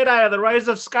Last Jedi or the Rise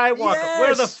of Skywalker. Yes.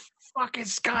 Where the fuck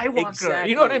is Skywalker?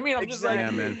 Exactly. You know what I mean? I'm just like, Yeah,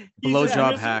 man. he's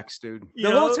Blowjob just- hacks, dude. you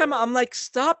The know? whole time I'm like,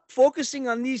 stop focusing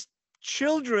on these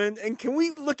children, and can we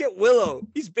look at Willow?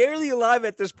 He's barely alive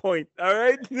at this point. All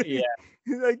right. Yeah.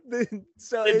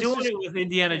 So They're it's doing just- it with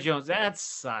Indiana Jones. That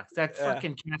sucks. That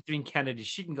fucking Catherine Kennedy.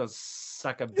 She can go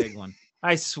suck a big one.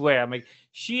 I swear. I'm like,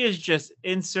 she is just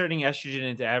inserting estrogen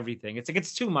into everything. It's like,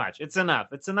 it's too much. It's enough.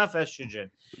 It's enough estrogen.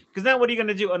 Because now what are you going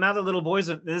to do? Now the little boys,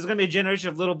 there's going to be a generation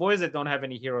of little boys that don't have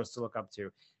any heroes to look up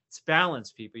to. It's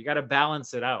balance, people. You got to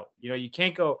balance it out. You know, you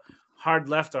can't go hard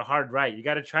left or hard right. You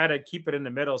got to try to keep it in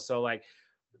the middle. So like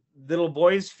little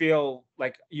boys feel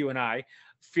like you and I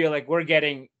feel like we're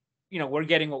getting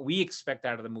what we expect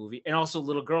out of the movie. And also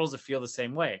little girls that feel the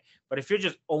same way. But if you're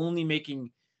just only making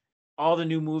all the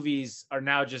new movies are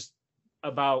now just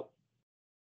about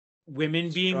women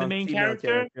being the main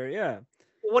character. Yeah.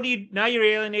 What do you now? You're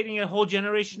alienating a whole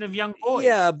generation of young boys.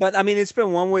 Yeah, but I mean, it's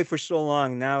been one way for so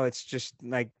long. Now it's just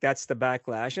like that's the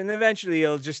backlash, and eventually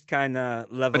it'll just kind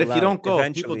of level. But if you don't go,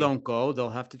 if people eventually. don't go, they'll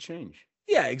have to change.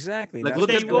 Yeah, exactly. Like That's look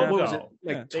They at will what was it? go.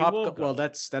 Like Yeah, they Top will Gun. Well, go.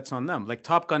 that's on them. Like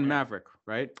Top Gun Maverick,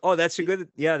 right? Oh, that's a good.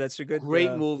 Yeah, that's a good.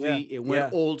 Great movie. Yeah, It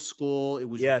went old school. It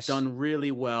was done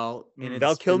really well, and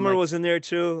Val it's been Kilmer like was in there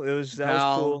too. That was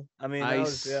cool. I mean, that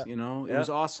was Ice. You know, it was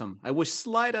awesome. I wish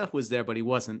Slider was there, but he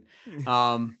wasn't.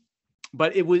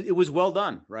 But it was well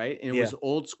done, right? And it was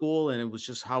old school, and it was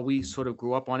just how we sort of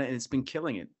grew up on it, and it's been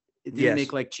killing it. It didn't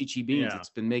make like Chi Chi Beans. It's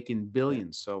been making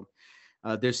billions. So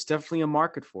there's definitely a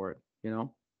market for it, you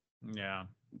know? Yeah.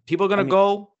 People are going to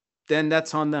go, then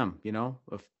that's on them, you know?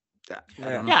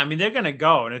 I mean, they're going to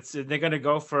go, and they're going to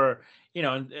go for, you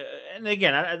know, and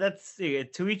again, that's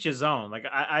to each his own. Like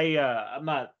I'm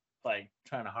not like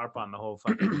trying to harp on the whole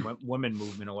fucking women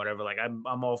movement or whatever. Like I'm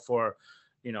all for,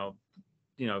 you know,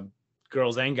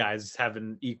 girls and guys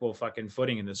having equal fucking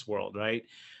footing in this world, right?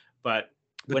 But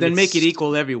then make it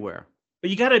equal everywhere. But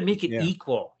you got to make it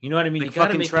equal. You know what I mean? Like you got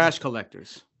to make trash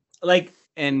collectors, like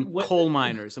coal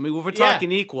miners. I mean, if we're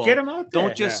talking equal, get them out there.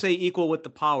 Don't just say equal with the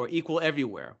power. Equal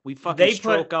everywhere. We fucking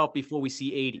stroke out before we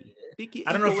see 80.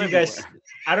 I don't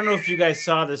know if you guys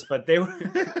saw this, but they were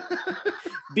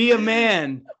be a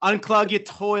man, unclog your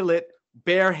toilet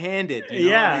barehanded. You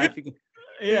know?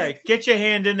 Yeah, get your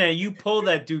hand in there. You pull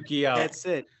that dookie out. That's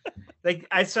it. Like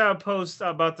I saw a post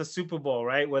about the Super Bowl,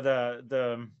 right? Where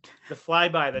the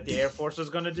flyby that the Air Force was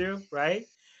going to do, right?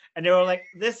 And they were like,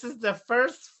 "This is the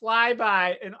first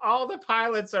flyby, and all the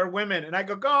pilots are women." And I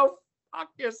go fuck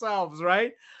yourselves,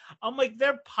 right? I'm like,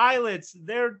 they're pilots.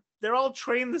 They're all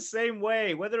trained the same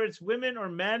way, whether it's women or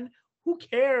men. Who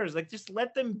cares? Like, just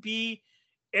let them be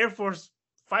Air Force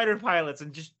fighter pilots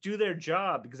and just do their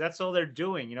job, because that's all they're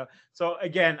doing, you know? So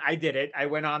again, I did it. I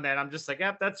went on there and I'm just like,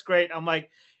 yep, that's great. I'm like,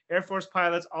 Air Force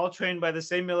pilots, all trained by the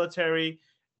same military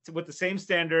with the same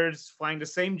standards, flying the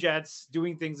same jets,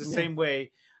 doing things the same way.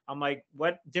 I'm like,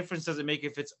 what difference does it make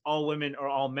if it's all women or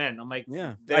all men? I'm like,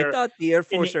 I thought the Air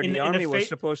Force or the Army was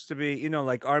supposed to be, you know,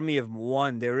 like Army of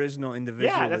one. There is no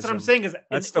individualism. Yeah, that's what I'm saying. Is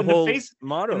that's the whole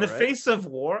motto. In the face of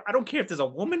war, I don't care if there's a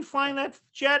woman flying that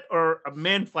jet or a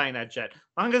man flying that jet.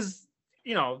 As long as,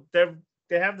 you know,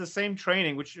 they have the same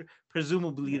training, which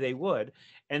presumably they would,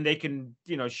 and they can,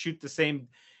 you know, shoot the same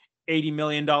 $80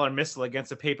 million missile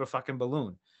against a paper fucking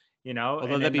balloon, you know?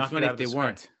 Although that'd be funny if they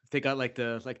weren't. They got like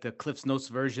the Cliff's Notes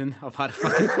version of how to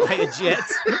fucking fly a jet.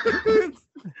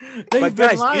 They've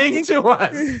been lying to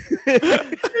us.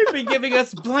 They've been giving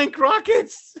us blank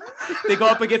rockets. They go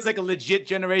up against like a legit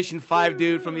Generation 5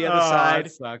 dude from the other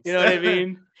side. You know what I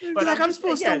mean? But like, I'm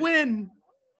supposed to win.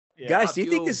 Yeah. Guys, do you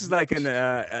think this is like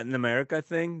an America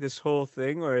thing, this whole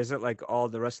thing, or is it like all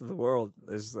the rest of the world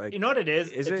is like? You know what it is?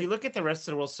 If you look at the rest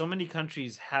of the world, so many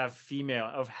countries have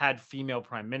had female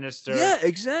prime minister. Yeah,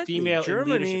 exactly. Female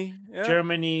Germany,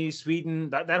 Germany, Sweden,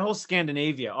 that whole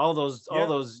Scandinavia, all those,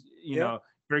 you know,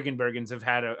 Bergens have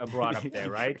had a broad up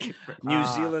there, right? New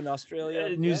Zealand,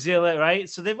 Australia, New Zealand, right?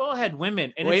 So they've all had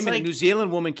women. And wait a minute, New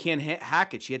Zealand woman can't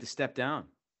hack it. She had to step down.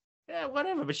 Yeah,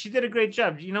 whatever. But she did a great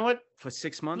job. You know what? For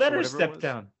 6 months. Let her step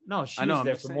down. No, she was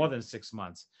there for more than 6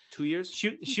 months. 2 years.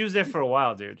 She was there for a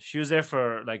while, dude. She was there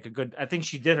for like a good. I think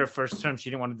she did her first term. She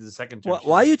didn't want to do the second term.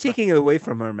 Why are you taking it away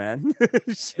from her, man?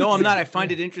 No, I'm not. I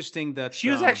find it interesting that she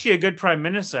was actually a good prime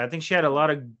minister. I think she had a lot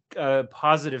of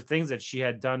positive things that she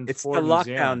had done. It's the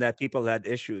lockdown that people had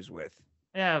issues with.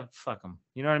 Yeah, fuck them.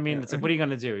 You know what I mean? It's like, what are you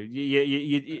gonna do? You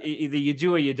either you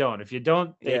do or you don't. If you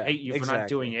don't, they hate you for not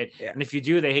doing it, and if you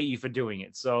do, they hate you for doing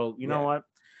it. So you know what?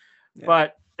 Yeah.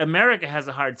 But America has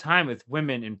a hard time with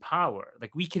women in power.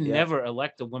 Like we can never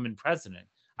elect a woman president.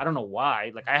 I don't know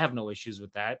why. Like I have no issues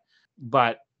with that,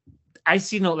 but I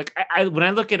see no like I when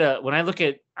I look at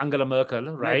Angela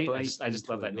Merkel, right? I just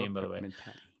love that name, by the way.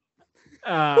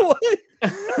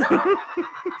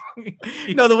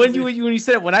 No, when you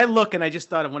said it, when I look and I just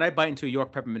thought of when I bite into a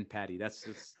York peppermint patty, that's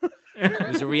just it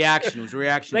was a reaction. It was a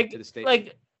reaction to the statement.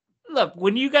 Like, look,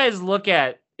 when you guys look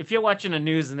at if you're watching the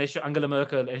news and they show Angela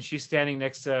Merkel and she's standing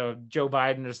next to Joe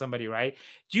Biden or somebody, right?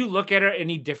 Do you look at her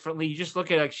any differently? You just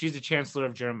look at her like she's the chancellor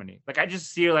of Germany. Like I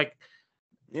just see her like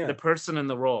the person in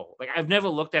the role. Like I've never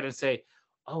looked at it and say,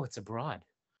 oh, it's abroad.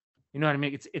 You know what I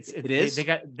mean? It is. They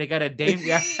got a dame.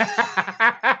 Yeah.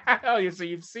 Oh, so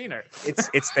you've seen her.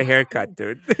 It's the haircut,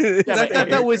 dude.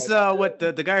 That was what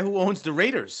the guy who owns the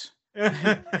Raiders.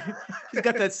 He's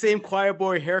got that same choir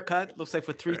boy haircut. Looks like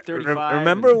for 335.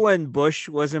 Remember when Bush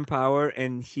was in power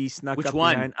and he snuck Which up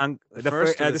one? behind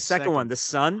the second one, the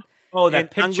son. Oh,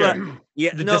 that picture.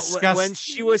 When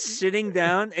she was sitting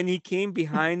down and he came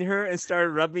behind her and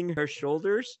started rubbing her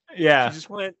shoulders. Yeah. She just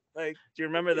went like, do you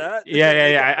remember that?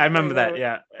 Yeah. I remember that.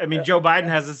 Yeah. I mean, Joe Biden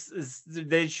has this.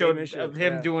 They showed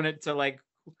him doing it to like,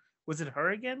 was it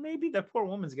her again? Maybe that poor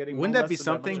woman's getting. Wouldn't that be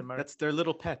something? That's their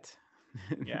little pet.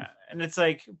 Yeah, and it's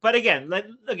like, but again,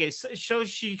 okay, so it shows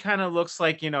she kind of looks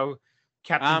like,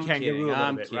 Captain Kangaroo a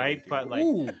little bit, right? Dude. But like,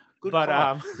 Ooh, good but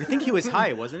call. I think he was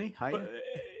high, wasn't he? High. but,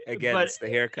 Again, but it's the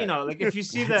haircut. like if you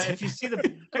see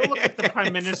the go look at the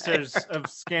prime ministers of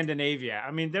Scandinavia.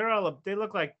 I mean, they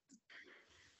look like,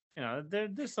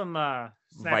 there's some snappy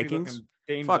Vikings. looking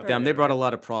dames. Fuck up them. there, They brought a right?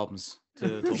 lot of problems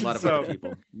to a lot of So, other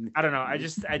people. I don't know. I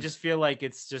just feel like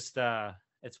it's just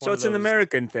it's one So of it's an those.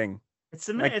 American thing.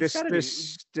 Like This gotta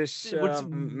this what's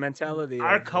mentality.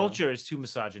 our of, culture is too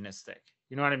misogynistic.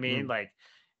 You know what I mean? Like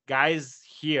guys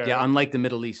here. Yeah, unlike the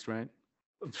Middle East, right?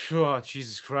 Oh,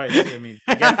 Jesus Christ! I mean,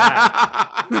 forget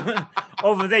that.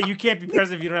 Over there, you can't be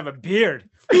president if you don't have a beard.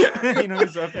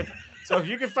 So if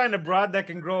you can find a broad that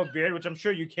can grow a beard, which I'm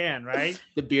sure you can, right?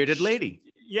 The bearded lady.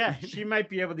 Yeah, she might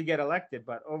be able to get elected,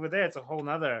 but over there, it's a whole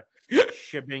nother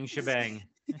shebang.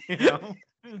 I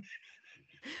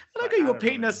like how you were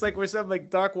painting us like we're some like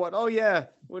dark one. Oh yeah.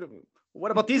 What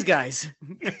about these guys?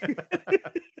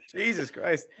 Jesus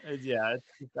Christ. Yeah,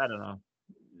 I don't know.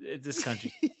 This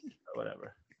country,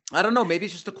 whatever. I don't know. Maybe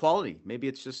it's just the quality. Maybe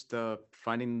it's just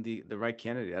finding the right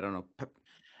candidate. I don't know.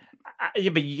 Yeah,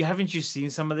 but haven't you seen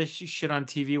some of this shit on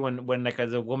TV when like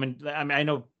as a woman? I mean, I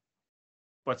know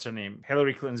what's her name.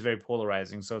 Hillary Clinton's very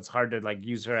polarizing, so it's hard to like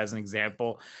use her as an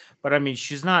example. But I mean,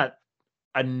 she's not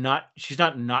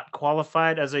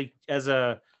qualified as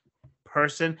a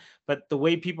person. But the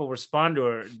way people respond to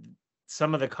her,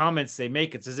 some of the comments they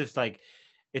make, it's as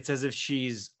if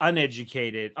she's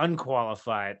uneducated,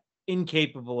 unqualified,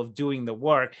 incapable of doing the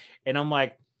work. And I'm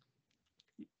like,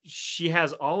 she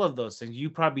has all of those things. You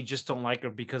probably just don't like her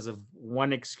because of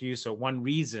one excuse or one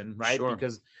reason, right? Sure.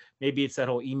 Because maybe it's that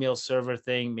whole email server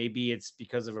thing. Maybe it's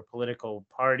because of her political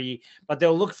party, but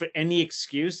they'll look for any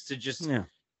excuse to just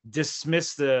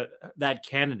dismiss that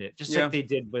candidate, just like they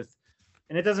did with.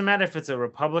 And it doesn't matter if it's a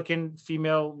Republican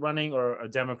female running or a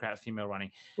Democrat female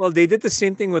running. Well, they did the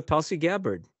same thing with Tulsi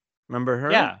Gabbard. Remember her?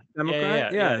 Yeah.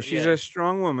 Democrat? Yeah. She's a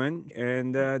strong woman,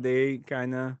 and they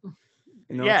kind of,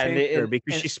 tanked her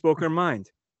because she spoke her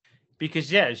mind. Because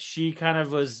she kind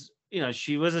of was,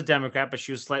 she was a Democrat, but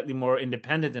she was slightly more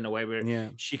independent in a way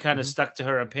where she kind of stuck to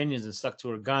her opinions and stuck to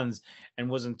her guns and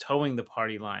wasn't towing the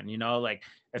party line. Like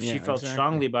if she felt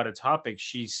strongly about a topic,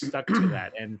 she stuck to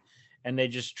that. And they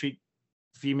just treat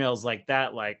females like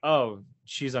that, like, oh,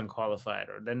 she's unqualified,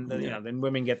 or then then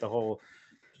women get the whole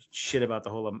shit about the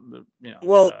whole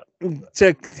well,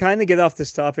 to kind of get off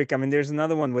this topic, I mean, there's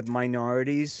another one with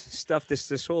minorities stuff,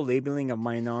 this whole labeling of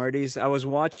minorities. I was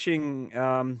watching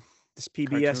this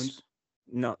PBS Cartoons?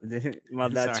 No, well,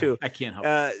 that too. I can't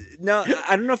help no,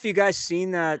 I don't know if you guys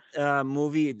seen that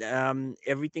movie,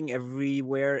 Everything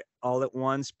Everywhere All at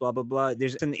Once, blah blah blah.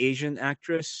 There's an Asian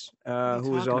actress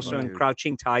who is also in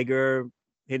Crouching Tiger,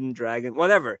 Hidden Dragon,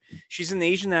 whatever. She's an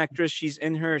Asian actress. She's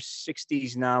in her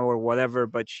 60s now or whatever,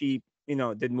 but she,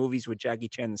 did movies with Jackie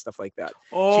Chan and stuff like that.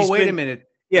 Oh, wait a minute.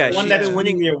 Yeah, one that's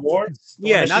winning the awards.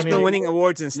 Yeah, she's been winning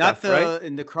awards and stuff, right?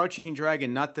 In the Crouching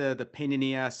Dragon, not the pain in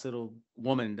the ass little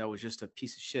woman that was just a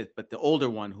piece of shit, but the older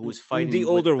one who was fighting. The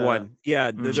older one,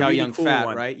 the Chow really Yun cool Fat,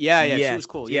 one. right? Yeah, yes, she was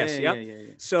cool. Yes, yeah.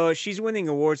 So she's winning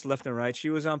awards left and right. She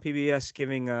was on PBS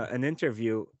giving an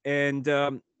interview, and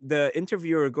the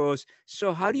interviewer goes,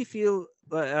 "So how do you feel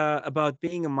about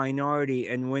being a minority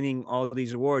and winning all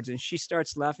these awards?" And she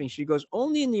starts laughing. She goes,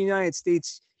 "Only in the United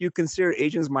States you consider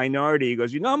Asians minority." He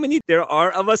goes, "You know how many there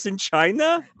are of us in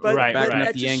China?" But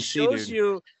that just shows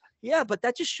you, but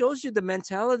that just shows you the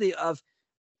mentality of,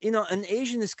 an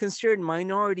Asian is considered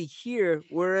minority here,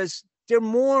 whereas there are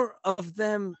more of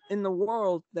them in the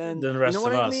world than the rest of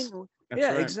us. I mean?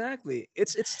 Exactly.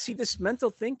 It's see this mental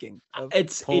thinking.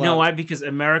 It's why? Because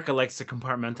America likes to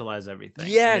compartmentalize everything.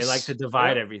 Yes, they like to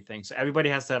divide everything. So everybody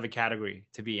has to have a category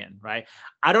to be in, right?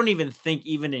 I don't even think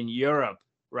even in Europe,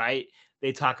 right?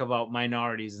 They talk about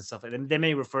minorities and stuff like that. They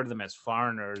may refer to them as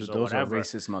foreigners or whatever.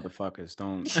 Those are racist motherfuckers.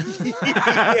 Don't.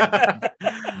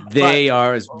 They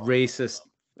are as racist.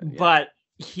 But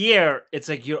here, it's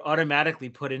like you're automatically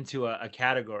put into a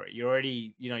category. You're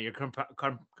already, you're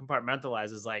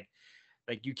compartmentalized as like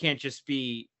you can't just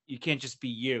be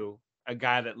you, a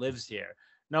guy that lives here.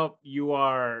 No, you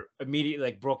are immediately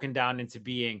like broken down into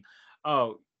being,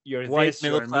 oh, you're white, this,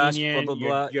 middle you're class, Armenian, blah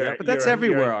blah blah. But that's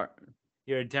everywhere.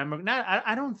 You're a Democrat. No,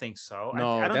 I don't think so.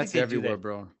 No, I don't that's think everywhere,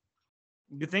 bro.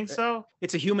 You think so?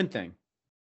 It's a human thing.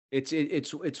 It's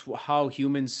how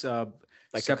humans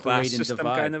like separate a class and system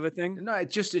divide. kind of a thing. No,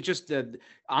 it's just that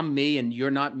I'm me and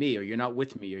you're not me, or you're not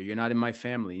with me, or you're not in my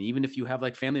family. And even if you have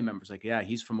like family members, like,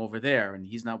 he's from over there and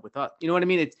he's not with us. You know what I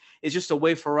mean? It's just a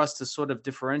way for us to sort of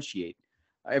differentiate.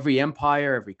 every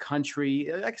empire, every country.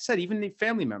 Like I said, even the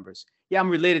family members. Yeah, I'm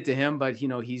related to him, but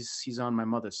he's on my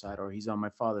mother's side, or he's on my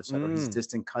father's side, or he's a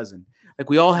distant cousin. Like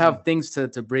we all have things to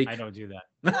break. I don't do that.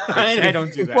 I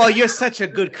don't do that. Well, you're such a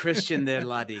good Christian there,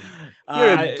 Lottie.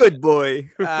 You're a good boy.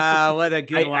 What a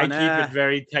good one. I keep it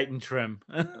very tight and trim.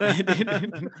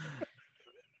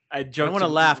 I don't want to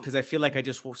laugh because I feel like I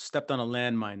just stepped on a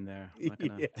landmine there.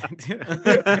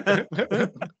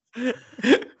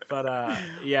 But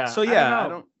yeah. So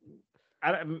yeah,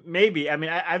 maybe. I mean,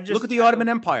 I've just look at the Ottoman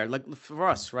Empire. Like for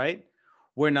us, right?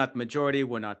 We're not majority.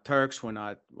 We're not Turks. We're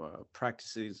not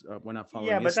practices. We're not following.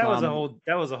 Yeah, but Islam.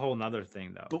 that was a whole nother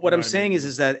thing, though. But what I'm saying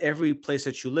is that every place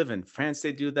that you live in, France,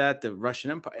 they do that. The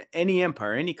Russian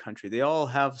Empire, any country, they all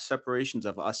have separations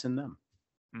of us and them.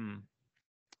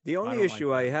 The only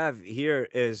issue I have here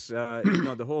is,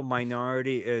 the whole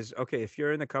minority is, okay, if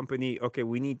you're in a company, okay,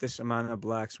 we need this amount of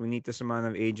blacks, we need this amount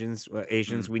of Asians,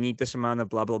 we need this amount of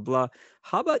blah, blah, blah.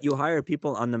 How about you hire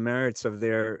people on the merits of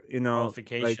their,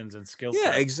 qualifications and skills?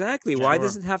 Yeah, exactly. Why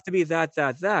does it have to be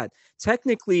that?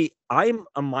 Technically, I'm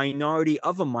a minority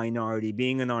of a minority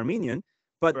being an Armenian.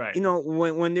 But,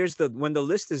 when the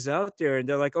list is out there and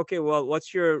they're like, okay, well,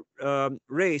 what's your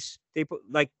race? They put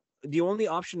the only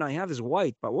option I have is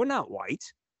white, but we're not white.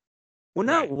 We're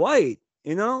not white,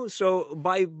 So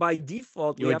by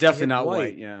default, you're definitely not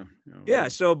white. Yeah. Yeah.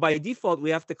 So by default,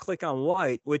 we have to click on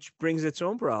white, which brings its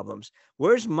own problems.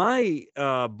 Where's my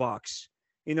box?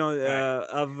 And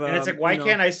it's like, why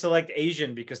can't I select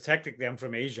Asian? Because technically, I'm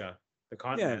from Asia, the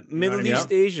continent. Yeah, Middle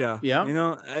East Asia. Yeah.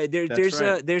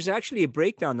 There's actually a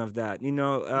breakdown of that. In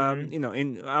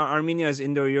Armenia is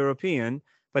Indo-European.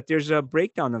 But there's a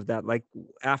breakdown of that, like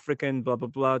African, blah, blah,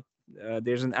 blah.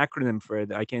 There's an acronym for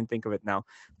it. I can't think of it now.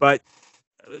 But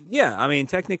yeah, I mean,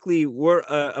 technically, we're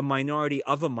a minority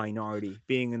of a minority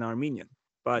being an Armenian.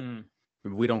 But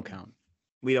we don't count.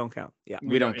 We don't count. Yeah.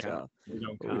 We don't count.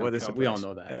 What is we all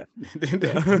know that.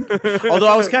 Yeah. Although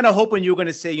I was kind of hoping you were going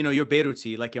to say, you're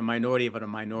Beiruti, like a minority of a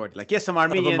minority. Like, yes, I'm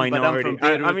Armenian, but I'm from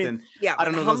Beirut. I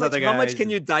don't know those other guys. How much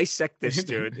can you dissect this,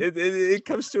 dude? It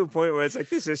comes to a point where it's like,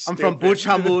 this is stupid. I'm from Burj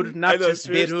Hamur, not just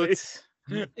Beirut.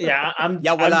 Yeah, I'm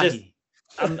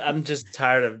just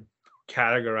tired of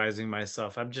categorizing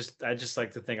myself. I just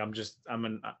like to think I'm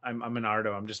an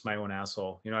Ardo. I'm just my own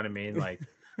asshole. You know what I mean? Like,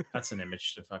 that's an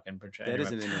image to fucking portray. That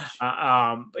is an image.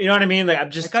 You know what I mean? Like, I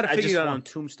gotta figure it out on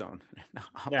Tombstone.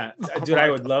 Yeah, dude,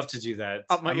 I would love to do that.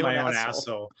 I'm my own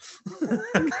asshole.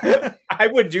 I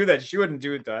would do that. She wouldn't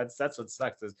do it though. That's what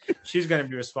sucks. Is she's gonna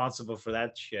be responsible for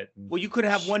that shit. Well, you could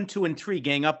have 1, 2, and 3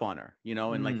 gang up on her,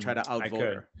 and like try to outvote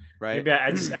her, right? Maybe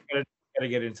I gotta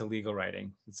get into legal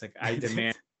writing. It's like I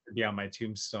demand to be on my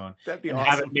tombstone. That'd be awesome.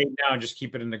 Have it made now and just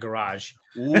keep it in the garage.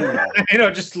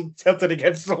 Just tilt it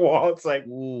against the wall. It's like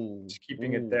just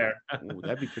keeping it there.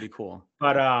 That'd be pretty cool.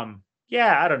 But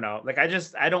yeah, I don't know. Like I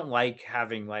don't like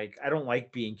being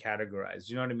categorized.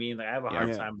 You know what I mean? Like I have a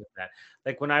hard time with that.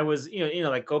 Like when I was,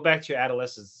 like go back to your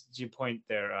adolescence. You point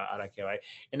there, Arake, right?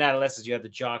 In adolescence, you had the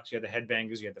jocks, you had the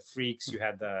headbangers, you had the freaks, you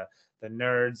had the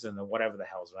nerds, and the whatever the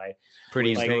hell's right.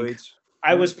 Pretty like,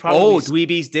 I was probably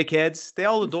dweebies, dickheads. They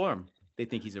all adore him. They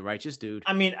think he's a righteous dude.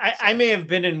 I mean, I may have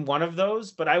been in one of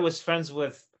those, but I was friends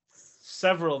with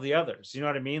several of the others. You know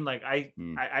what I mean? Like I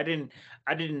didn't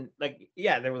like.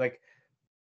 Yeah, there was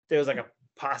like a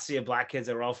posse of black kids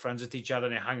that were all friends with each other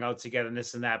and they hung out together and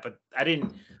this and that. But I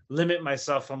didn't limit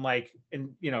myself from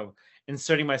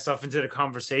inserting myself into the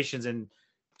conversations and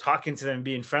talking to them, and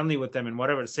being friendly with them and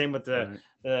whatever. Same with the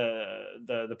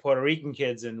Puerto Rican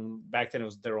kids, and back then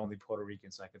they were only Puerto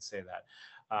Rican, so I could say that.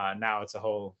 Now it's a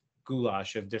whole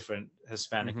goulash of different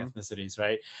Hispanic ethnicities,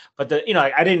 right? But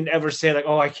I didn't ever say like,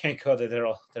 oh, I can't go there. They're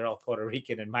all Puerto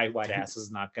Rican, and my white ass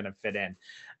is not gonna fit in.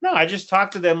 No, I just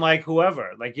talk to them like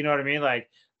whoever, like you know what I mean. Like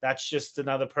that's just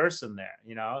another person there,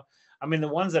 I mean, the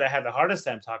ones that I had the hardest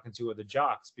time talking to were the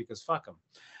jocks because fuck them.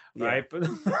 Right, but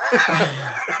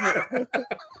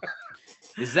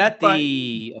is that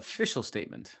the official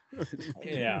statement?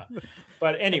 Yeah,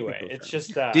 but anyway, it's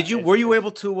just. Were you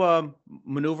able to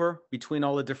maneuver between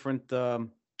all the different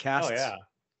casts? Oh yeah,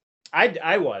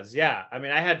 I was. Yeah, I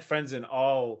mean, I had friends in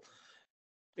all,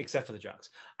 except for the jocks.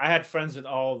 I had friends in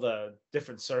all the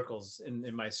different circles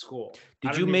in my school.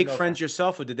 Did you make friends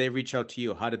yourself, or did they reach out to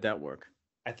you? How did that work?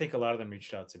 I think a lot of them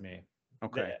reached out to me.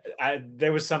 Okay.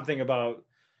 There was something about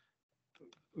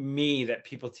me that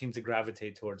people seem to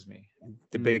gravitate towards me.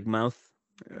 The big mouth.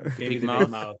 Maybe the big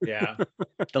mouth, yeah.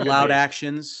 The loud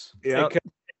actions. Yeah.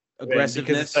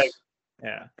 Aggressiveness.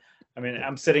 Yeah. I mean,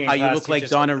 I'm sitting in class. How you look like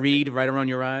Donna Reed right around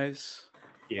your eyes.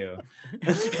 You.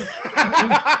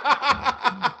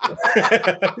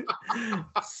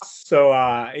 So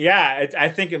yeah, I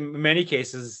think in many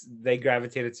cases they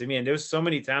gravitated to me, and there was so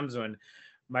many times when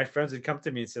my friends would come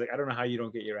to me and say, like, I don't know how you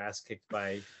don't get your ass kicked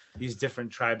by these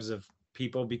different tribes of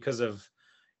people because of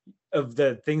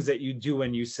the things that you do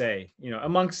and you say,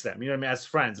 amongst them, what I mean, as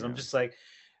friends. And I'm just like,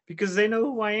 because they know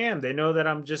who I am. They know that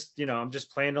I'm just, I'm just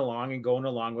playing along and going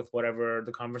along with whatever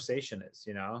the conversation is,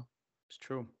 It's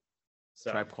true.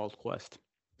 So, Tribe Called Quest.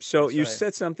 So you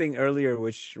said something earlier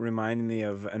which reminded me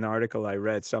of an article I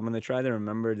read. So I'm going to try to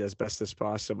remember it as best as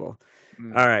possible.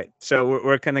 All right. So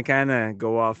we're going to kind of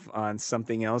go off on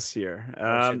something else here.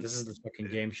 Shit, this is the fucking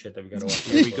game shit that we got to watch.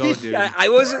 Here we go, dude. I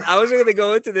wasn't going to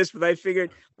go into this, but I figured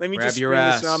let me just bring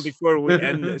this on before we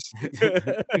end this.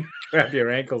 Grab your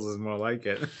ankles is more like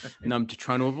it. And I'm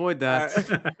trying to avoid that.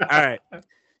 All right.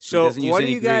 So what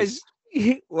do you guys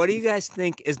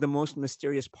think is the most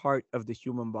mysterious part of the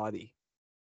human body?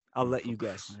 I'll let you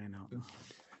guess. I know.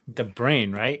 The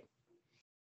brain, right?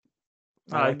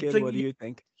 What do you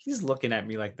think? He's looking at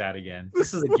me like that again.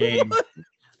 This is a game.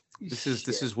 This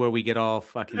is where we get all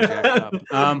fucking jacked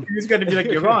up. He's gonna be like,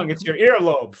 you're wrong. It's your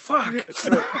earlobe. Fuck.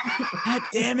 God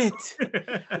damn it.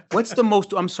 What's the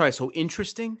most? I'm sorry. So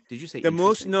interesting? Did you say the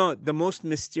most? No, the most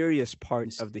mysterious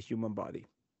part of the human body.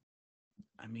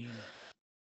 I mean,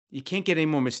 you can't get any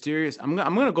more mysterious. I'm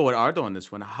gonna go with Ardo on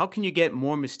this one. How can you get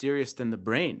more mysterious than the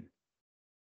brain?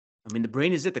 I mean, the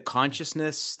brain is the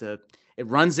consciousness. It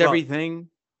runs everything.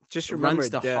 Just remember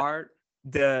the heart.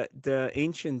 The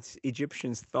ancient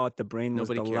Egyptians thought the brain was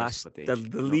the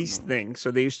least thing. So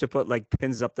they used to put like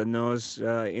pins up the nose,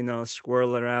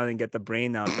 swirl around and get the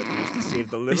brain out. But they used to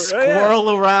save the liver.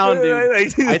 Swirl around, dude. I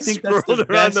think that's the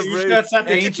best. You got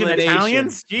something ancient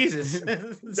Italians? Jesus.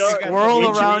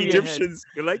 Swirl around Egyptians.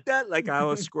 You like that? Like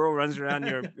how a squirrel runs around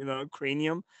your,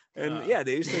 cranium. And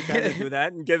they used to kind of do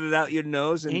that and get it out your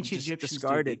nose and just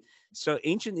discard it. So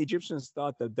ancient Egyptians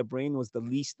thought that the brain was the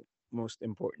most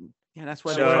important. Yeah, that's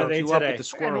why they you up with the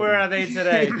squirrel. And where are they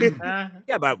today?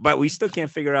 Yeah, but we still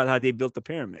can't figure out how they built the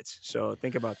pyramids. So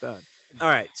think about that. All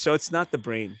right, so it's not the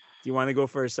brain. Do you want to go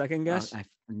for a second guess? I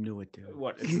knew it, dude.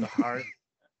 What? It's the heart?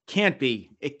 Can't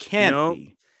be. It can't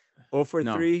be. 0 for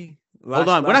 3. Hold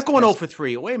on. We're not going 0 for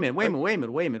 3. Wait a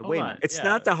minute. It's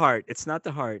not the heart. It's not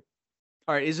the heart.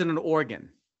 All right, is it an organ?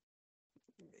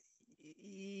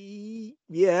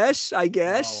 Yes, I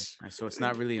guess. Oh, so it's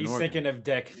not really an organ. He's thinking of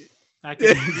dick. He's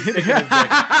thinking of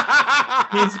dick.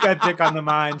 He's got dick on the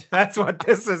mind. That's what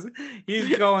this is.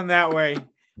 He's going that way.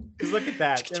 Because look at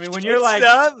that. I mean, when you're like,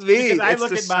 not me. I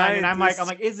look at mine and I'm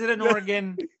like, is it an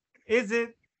organ? Is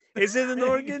it? Is it an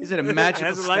organ? Is it a magical It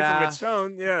has a life of its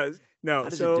own. Yes. No. How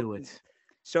does it do it?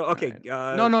 So okay.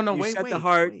 No. You said the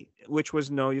heart, which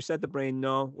was no. You said the brain,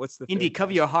 no. What's the Indy?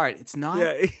 Cover your heart. It's not.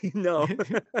 Yeah, no.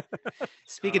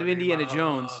 Speaking of Indiana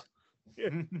Jones,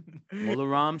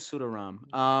 Molaram Sudaram.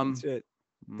 That's it.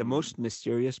 The most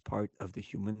mysterious part of the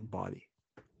human body.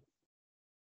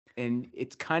 And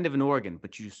it's kind of an organ,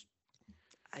 but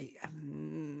I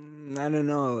don't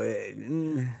know.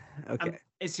 Okay.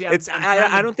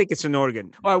 I don't think it's an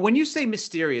organ. All right. When you say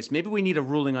mysterious, maybe we need a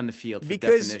ruling on the field for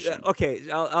definition.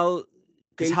 I'll.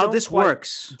 Because how this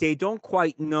works. They don't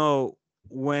quite know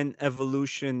when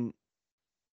evolution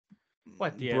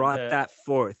brought that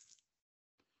forth.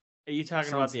 Are you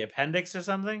talking about the appendix or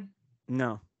something?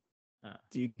 No.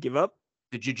 Do you give up?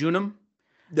 The jejunum?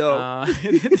 No.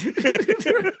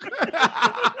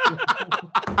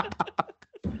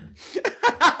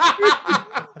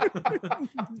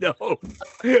 No.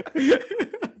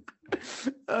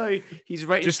 He's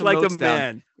writing just some like notes a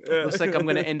man. Looks like I'm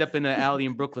going to end up in an alley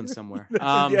in Brooklyn somewhere.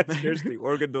 Yeah, seriously,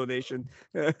 organ donation.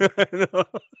 2 for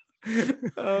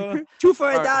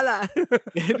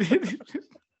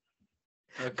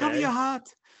 $1. Cover your heart.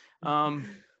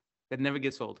 That never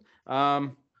gets old.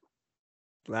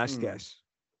 Last guess.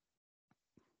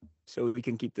 So we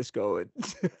can keep this going.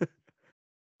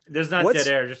 There's not dead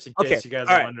air, just in case you guys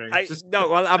are wondering. I'm right,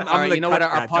 you know what?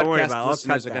 Our podcast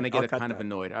listeners are going to get kind of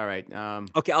annoyed. All right.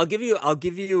 Okay, I'll give you a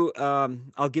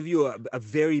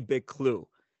very big clue.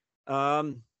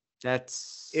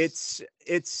 It's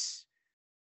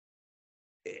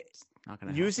not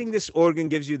gonna using this organ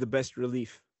gives you the best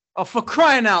relief. Oh, for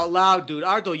crying out loud, dude.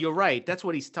 Ardo, you're right. That's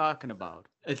what he's talking about.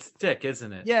 It's dick,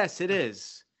 isn't it? Yes, it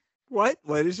is. What?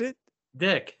 What is it?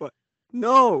 Dick. What?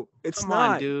 No, it's Come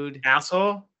not. on, dude.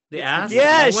 Asshole? The ass?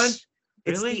 Yes.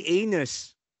 It's Really? the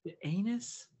anus. The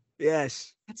anus?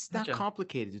 Yes. It's not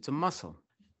complicated. It's a muscle.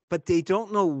 But they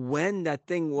don't know when that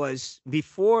thing was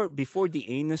before the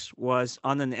anus was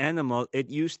on an animal. It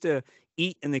used to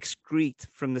eat and excrete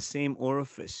from the same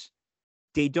orifice.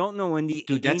 they don't know when the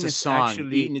Dude, that's a anus song.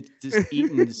 actually.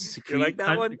 Eating You like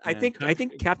that one? I think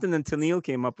Captain and Tennille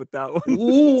came up with that one.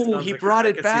 Ooh, he brought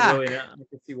it back. I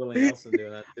could see Willie Nelson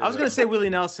doing that too. I was gonna say Willie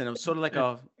Nelson. It was sort of like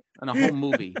a home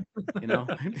movie, you know.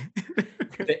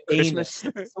 The anus.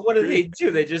 So what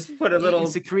do? They just put a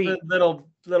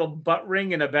little butt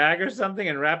ring in a bag or something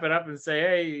and wrap it up and say,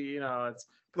 hey, you know, it's.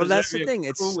 Well, that's the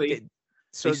thing.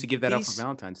 So used to give that out for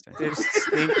Valentine's Day.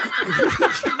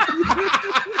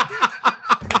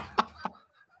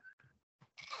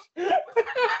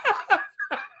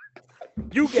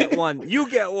 You get one. You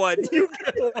get one. You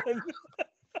get one.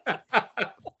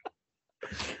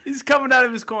 He's coming out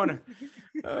of his corner.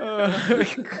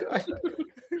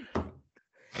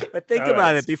 But think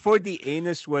about it. Before the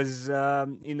anus was, I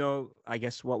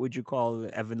guess what would you call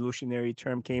the evolutionary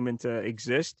term came into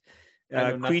exist?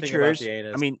 Creatures.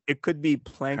 I mean, it could be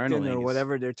plankton or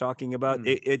whatever they're talking about.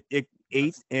 It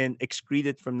ate and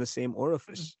excreted from the same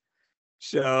orifice.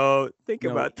 So think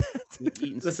about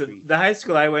that. Listen, the high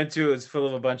school I went to was full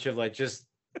of a bunch of like just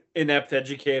inept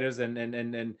educators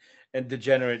and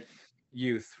degenerate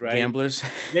youth, right? Gamblers.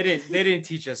 They didn't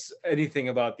teach us anything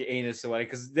about the anus or what,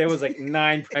 because there was like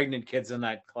 9 pregnant kids in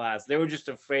that class. They were just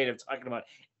afraid of talking about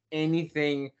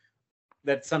anything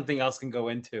that something else can go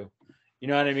into. You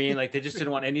know what I mean? Like they just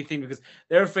didn't want anything because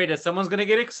they're afraid that someone's gonna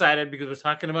get excited because we're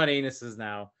talking about anuses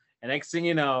now. And next thing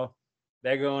you know,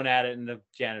 they're going at it in the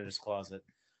janitor's closet.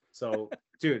 So,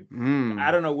 dude,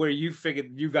 I don't know where you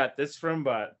figured you got this from,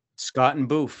 but Scott and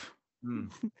Booth.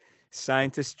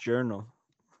 Scientist Journal.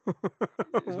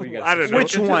 I don't know.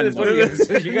 Which one?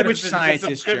 Which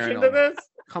scientist journal?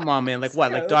 Come on, man. Like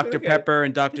what? Like Dr. Pepper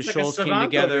and Dr. Schultz came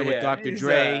together with Dr.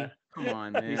 Dre. Come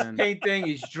on, man. He's painting,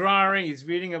 he's drawing, he's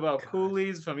reading about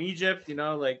coolies from Egypt. You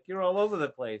know, like you're all over the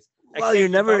place. Well, you're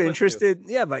never interested.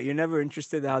 Yeah, but you're never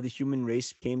interested in how the human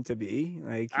race came to be.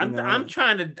 Like I'm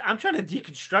trying to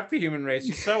deconstruct the human race.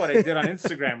 You saw what I did on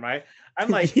Instagram, right? I'm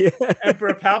like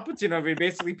Emperor Palpatine over here,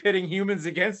 basically pitting humans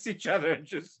against each other and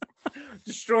just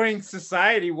destroying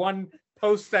society one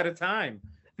post at a time.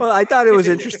 Well, I thought it was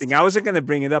interesting. I wasn't going to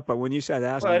bring it up, but when you said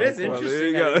that, well, it is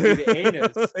interesting.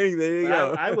 There you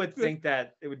go. I would think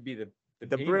that it would be the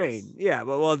brain. Yeah,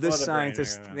 well, this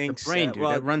scientist thinks the brain, dude,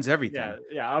 that runs everything.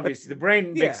 Yeah, obviously the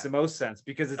brain makes the most sense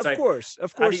because it's of course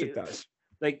it does.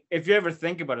 Like if you ever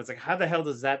think about it, it's like how the hell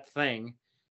does that thing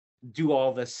do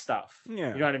all this stuff?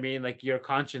 Yeah, you know what I mean? Like your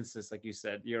consciousness, like you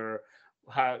said, your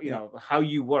how how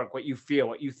you work, what you feel,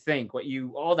 what you think,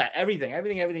 all that, everything.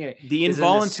 The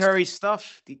involuntary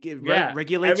stuff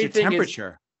regulates your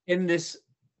temperature in this,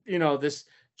 this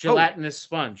gelatinous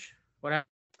sponge. What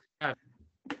happened?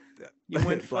 You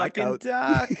went fucking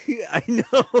dark. I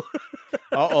know.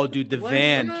 Oh, dude, the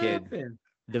van, kid.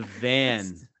 The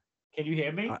van. Can you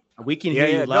hear me? We can hear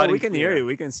you loud. No, we can hear you.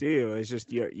 We can see you. It's just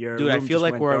your dude. I feel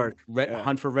like we're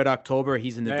Hunt for Red October.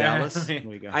 He's in the Dallas.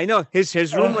 I know his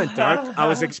room went dark. I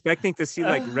was expecting to see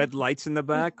like red lights in the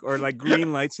back or like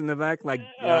green lights in the back, like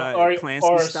Clancy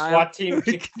or style. SWAT team.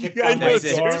 I know,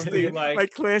 seriously,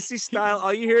 like Clancy style.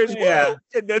 All you hear is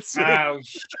and that's it. Oh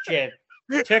shit!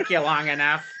 Took you long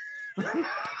enough.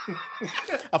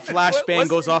 A flashbang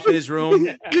goes off in his room.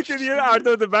 You can hear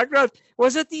Arthur in the background.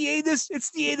 Was it the anus?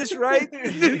 It's the anus, right?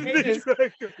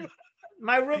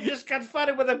 My room just got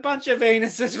flooded with a bunch of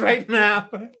anuses right now.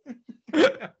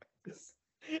 So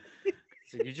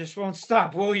you just won't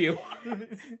stop, will you?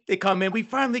 They come in. We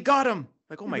finally got him.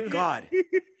 Like, oh my god,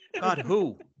 God,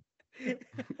 who?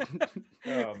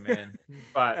 Oh man,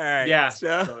 but right,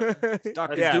 so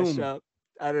Dr. Doom. So,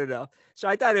 I don't know. So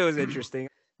I thought it was interesting.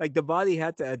 Like the body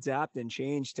had to adapt and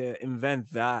change to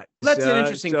invent that. That's an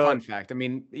interesting fun fact. I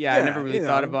mean, I never really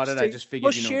thought about it. I just figured,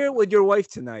 well, share it with your wife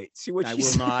tonight. See what she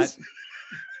says.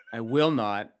 I will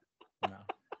not. No.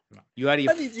 You out of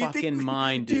your fucking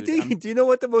mind, dude. Do you know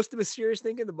what the most mysterious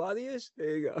thing in the body is?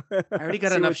 There you go. I already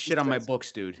got enough shit on my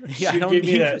books, dude.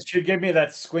 She'd give me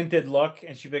that squinted look,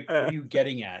 and she'd be like, "What are you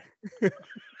getting at?"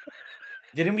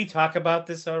 Didn't we talk about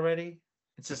this already?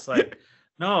 It's just like,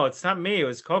 no, it's not me. It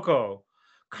was Coco.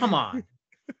 Come on.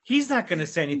 He's not going to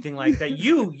say anything like that.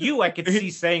 I could see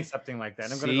saying something like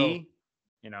that. I'm going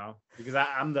to go, because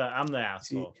I'm the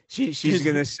asshole. She's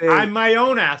going to say, I'm my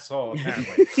own asshole,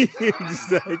 apparently.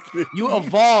 Exactly. You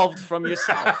evolved from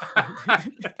yourself.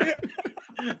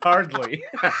 Hardly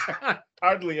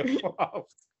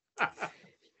evolved.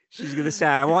 She's going to say,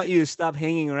 I want you to stop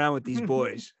hanging around with these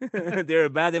boys. They're a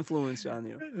bad influence on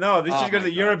you. No, she's going to say,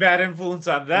 you're a bad influence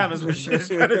on them, is what she's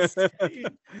going to say.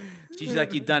 She's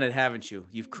like, you've done it, haven't you?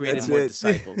 You've created more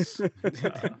disciples.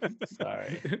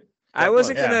 Sorry. I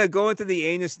wasn't gonna go into the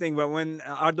anus thing, but when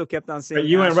Ardo kept on saying, but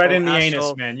you went right in the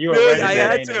anus, man. You went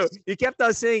right in the anus. He kept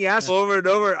on saying asshole over and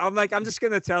over. I'm like, I'm just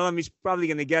gonna tell him. He's probably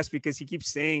gonna guess because he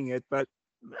keeps saying it. But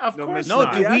of course,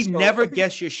 no, dude, we never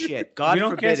guess your shit. God we don't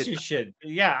forbid guess your shit.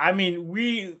 Yeah, I mean,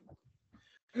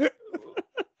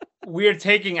 we're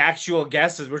taking actual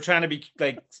guesses. We're trying to be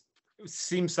like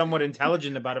seem somewhat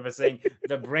intelligent about it by saying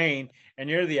the brain, and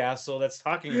you're the asshole that's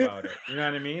talking about it. You know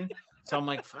what I mean? So I'm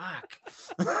like, fuck.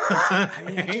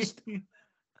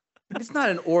 It's not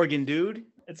an organ, dude.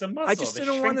 It's a muscle. I just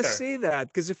didn't want to say that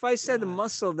because if I said the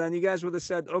muscle, then you guys would have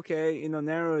said, okay,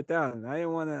 narrow it down. I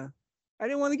didn't want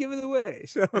to give it away.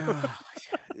 So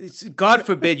God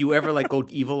forbid you ever like go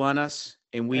evil on us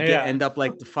and we end up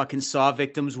like the fucking Saw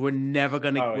victims. We're never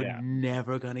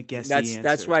gonna guess the answers.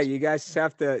 That's why you guys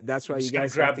have to. That's why you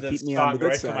guys have to keep me on the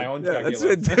good side. My own that's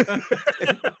it.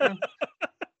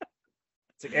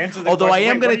 Although I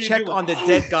am going to check on the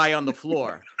dead guy on the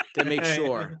floor to make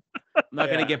sure. I'm not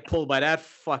going to get pulled by that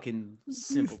fucking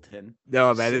simpleton.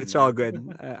 No, man, it's all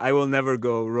good. I will never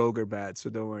go rogue or bad, so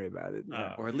don't worry about it.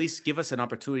 Or at least give us an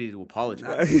opportunity to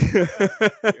apologize.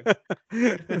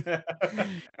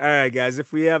 All right, guys.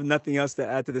 If we have nothing else to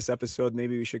add to this episode,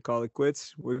 maybe we should call it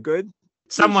quits. We're good?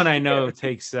 Someone I know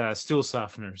takes stool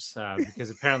softeners because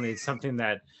apparently it's something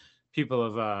that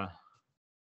people have...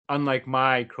 unlike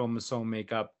my chromosome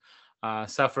makeup,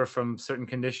 suffer from certain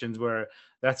conditions where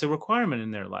that's a requirement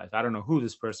in their life. I don't know who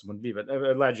this person would be, but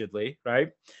allegedly,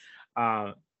 right?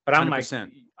 But I'm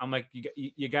 100%. like,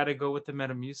 you got to go with the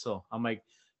Metamucil. I'm like,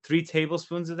 3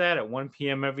 tablespoons of that at 1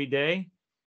 p.m. every day,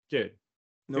 dude.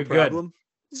 No problem.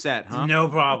 Good. Set, huh? No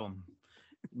problem.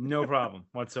 No problem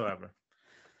whatsoever.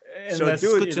 So unless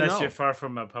you're far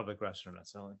from a public restroom,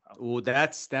 that's the only problem. Oh,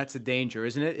 that's a danger,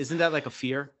 isn't it? Isn't that like a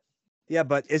fear? Yeah,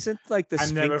 but isn't like the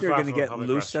sphincter going to get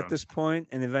loose at this point,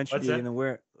 and eventually you're going to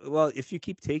wear? Well, if you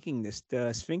keep taking this,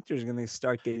 the sphincter is going to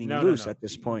start getting loose at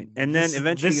this point, and then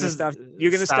eventually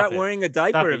you're going to start wearing a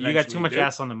diaper. You got too much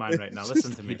ass on the mind right now.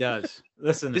 Listen to me. He does.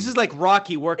 Listen. This is like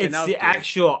Rocky working out. It's the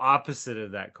actual opposite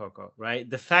of that, Coco. Right?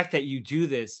 The fact that you do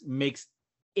this makes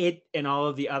it and all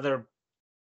of the other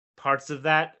parts of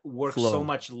that work so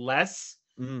much less.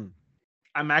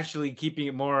 I'm actually keeping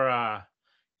it more.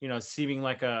 Seeming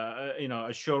like a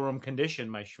showroom condition,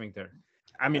 my sphincter.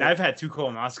 I mean, I've had 2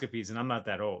 colonoscopies and I'm not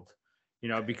that old,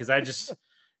 because I just,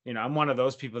 I'm one of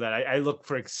those people that I look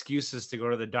for excuses to go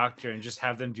to the doctor and just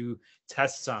have them do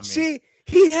tests on me. See,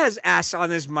 he has ass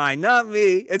on his mind, not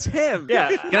me. It's him.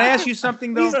 Yeah. Can I ask you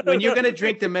something though? When you're going to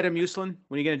drink the Metamucilin,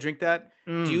 when you're going to drink that,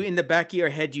 do you in the back of your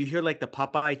head, do you hear like the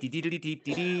Popeye?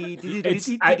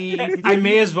 I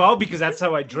may as well because that's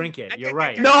how I drink it. You're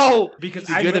right. No, because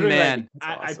you're the man.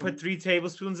 I put 3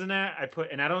 tablespoons in there. I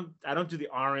don't do the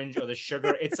orange or the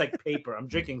sugar. It's like paper. I'm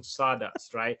drinking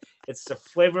sawdust, right? It's a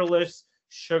flavorless,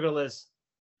 sugarless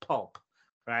pulp,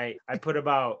 right? I put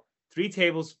about 3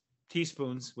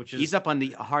 teaspoons, which is he's up on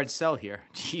the hard sell here.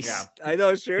 Jeez. Yeah, I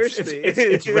know. Seriously,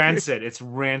 it's rancid. It's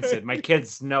rancid. My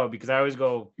kids know because I always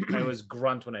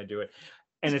grunt when I do it,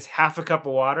 and it's half a cup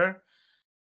of water.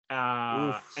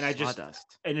 And I just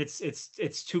and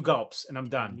it's 2 gulps and I'm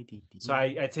done. So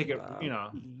I take it.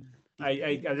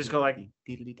 I just go like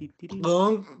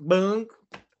boom boom.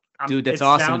 Dude, that's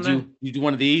awesome. You do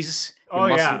one of these? Oh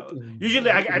yeah. Usually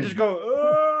I just go.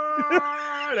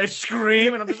 And I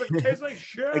scream, and I'm just like, it tastes like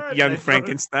shit. Like young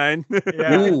Frankenstein.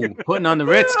 Ooh, putting on the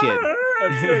Ritz kid.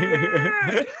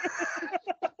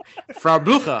 Frau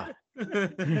Blucher.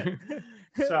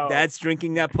 So Dad's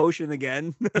drinking that potion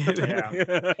again.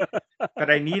 Yeah.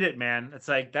 But I need it, man. It's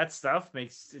like that stuff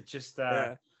makes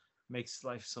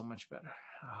life so much better.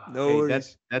 No,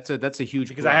 that's a huge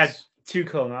because I had 2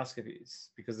 colonoscopies.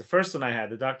 Because the first one I had,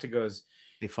 the doctor goes,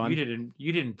 you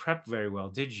didn't prep very well,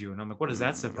 did you? And I'm like, what is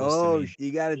that supposed to mean?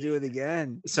 You got to do it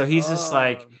again. So he's just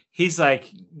like,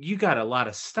 you got a lot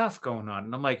of stuff going on.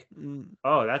 And I'm like,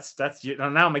 oh, that's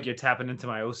now I'm like, you're tapping into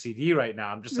my OCD right now.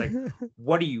 I'm just like,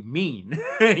 what do you mean?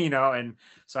 And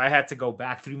so I had to go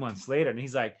back 3 months later. And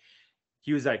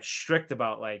he was like strict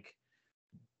about like,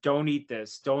 don't eat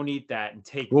this, don't eat that, and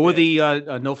take what were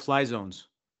the no-fly zones?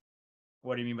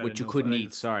 What do you mean by what you couldn't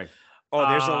eat? Sorry. Oh,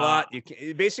 there's a lot.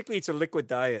 Basically, it's a liquid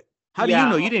diet. How do you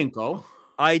know? You didn't go.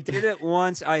 I did it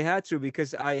once. I had to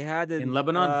because I had it in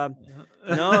Lebanon.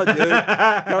 No, dude.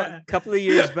 A couple of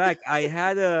years back, I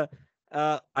had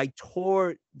I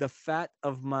tore the fat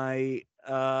of my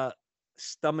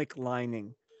stomach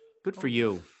lining. Good for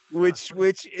you. Which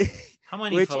how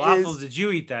many falafels did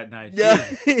you eat that night? Yeah,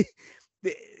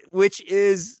 which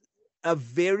is a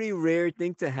very rare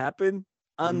thing to happen.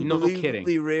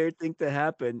 unbelievably rare thing to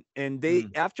happen. And they,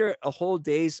 after a whole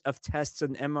days of tests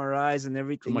and MRIs and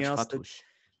everything else,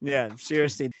 yeah,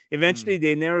 seriously. Eventually,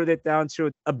 they narrowed it down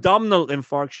to abdominal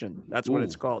infarction. That's what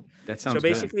it's called. That sounds so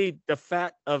basically, the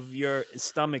fat of your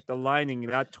stomach, the lining,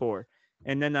 that tore.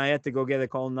 And then I had to go get a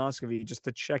colonoscopy just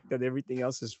to check that everything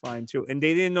else is fine too. And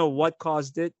they didn't know what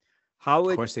caused it, how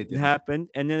it happened,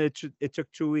 and then it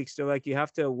took 2 weeks. They're like, you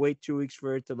have to wait 2 weeks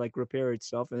for it to like repair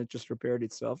itself, and it just repaired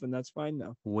itself, and that's fine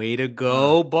now. Way to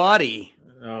go, buddy!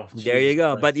 Oh, there you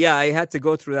go. But yeah, I had to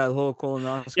go through that whole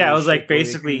colonoscopy. Yeah, it was like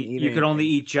basically you could only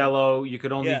eat Jello, you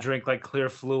could only drink like clear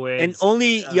fluids, and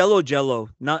only yellow Jello,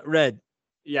 not red.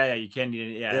 Yeah, you can't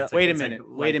eat it. Yeah. Wait a minute.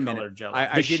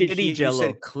 I didn't hear you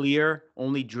said clear.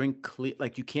 Only drink clear.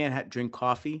 Like you can't drink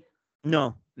coffee.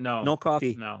 No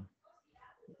coffee. No.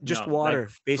 Just water,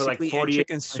 like, basically, like 40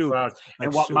 chicken soup.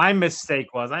 And what my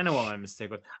mistake was, I know what my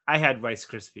mistake was. I had Rice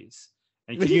Krispies.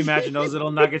 And can you imagine those little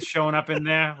nuggets showing up in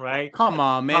there, right? Come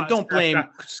on, man. Don't blame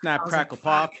Snap, Crackle,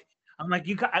 Pop. I'm like,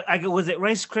 was it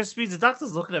Rice Krispies? The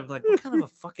doctor's looking at me like, what kind of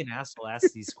a fucking asshole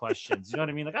asked these questions? You know what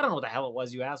I mean? Like, I don't know what the hell it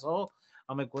was, you asshole.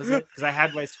 I'm like, was it? Because I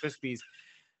had Rice Krispies.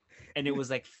 And it was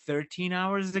like 13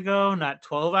 hours ago, not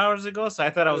 12 hours ago. So I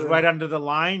thought I was right under the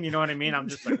line. You know what I mean? I'm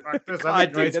just like, fuck this.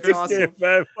 That's awesome.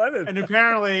 And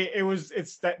apparently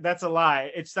that's a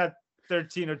lie. It's not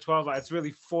 13 or 12 hours. It's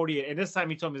really 48. And this time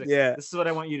he told me, this is what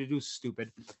I want you to do, stupid.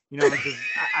 You know, because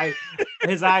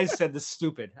his eyes said the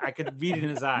stupid. I could read it in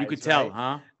his eyes. You could tell,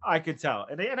 huh? I could tell.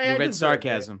 And I read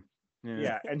sarcasm.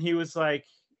 Yeah. And he was like,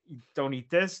 don't eat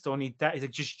this, don't eat that. He's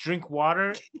like, just drink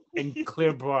water and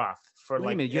clear broth. For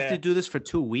Wait a minute, you have to do this for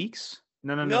 2 weeks?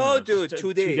 No, dude,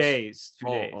 2 days. 2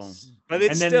 days. But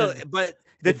it's still, but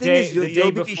the thing is,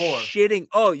 you'll be shitting.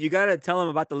 Oh, you got to tell him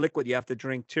about the liquid you have to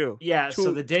drink too. Yeah,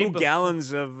 so the day 2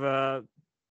 gallons of.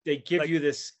 They give you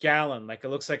this gallon, like it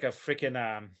looks like a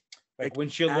freaking like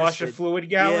windshield washer fluid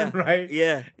gallon, right?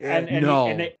 Yeah. And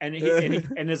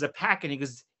there's a pack, and he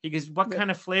goes, what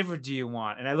kind of flavor do you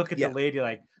want? And I look at the lady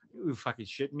like, you fucking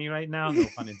shitting me right now? No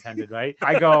pun intended, right?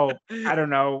 I go, I don't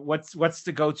know. What's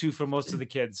the go-to for most of the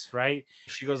kids, right?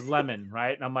 She goes, lemon,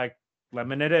 right? And I'm like,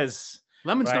 lemon it is.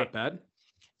 Lemon's not bad.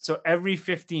 So every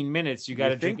 15 minutes, you got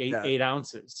to drink 8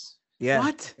 ounces. Yeah.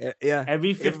 What? Yeah.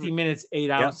 Every 15 minutes, 8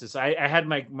 ounces. So I had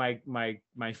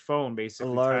my phone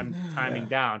basically timing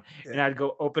down, and I'd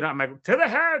go open up. I'm like, to the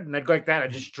head, and I'd go like that.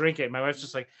 I'd just drink it. My wife's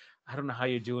just like, I don't know how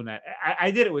you're doing that.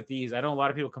 I did it with these. I know a lot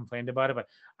of people complained about it, but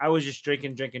I was just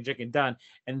drinking, done.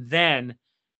 And then,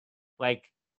 like,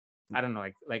 I don't know,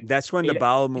 like that's when the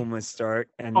bowel movements start.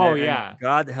 And and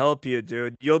God help you,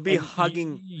 dude. You'll be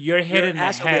hugging. You're hitting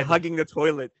the head, hugging the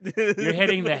toilet. You're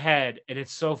hitting the head, and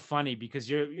it's so funny because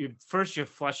you're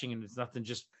flushing, and it's nothing,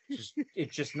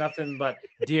 it's just nothing but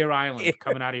Deer Island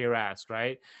coming out of your ass,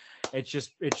 right? It's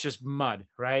just mud,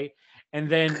 right? And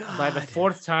then by the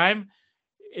 4th time,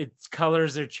 its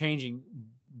colors are changing.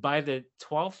 By the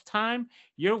 12th time,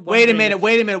 you're wait a minute.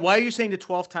 Why are you saying the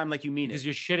 12th time like you mean it? Because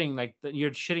you're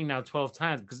shitting now 12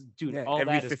 times. Because dude, all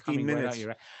that is coming right out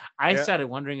your ass. I started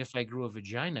wondering if I grew a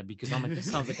vagina because I'm like, this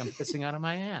sounds like I'm pissing out of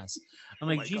my ass. I'm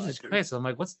like, Jesus Christ. I'm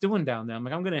like, what's doing down there?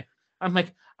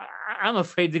 I'm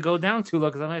afraid to go down too low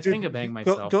because I'm gonna finger bang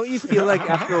myself. Don't you feel like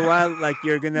after a while, like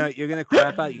you're gonna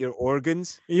crap out your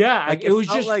organs? Yeah, like it was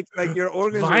just like your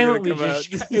organs violently.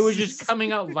 It was just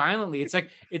coming out violently. It's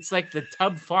like the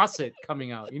tub faucet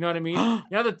coming out. You know what I mean? You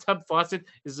know, the tub faucet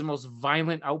is the most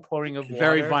violent outpouring of water.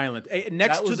 Very violent.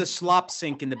 Next to the slop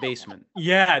sink in the basement.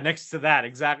 Yeah, next to that,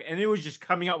 exactly. And it was just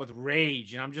coming out with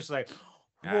rage, and I'm just like,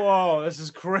 whoa, this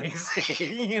is crazy,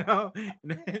 you know.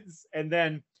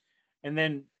 And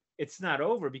then it's not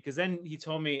over because then he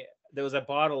told me there was a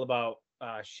bottle about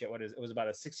it was about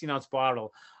a 16-ounce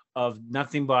bottle of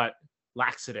nothing but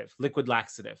liquid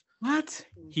laxative. What?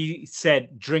 He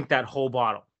said drink that whole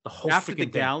bottle, the whole after the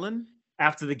gallon.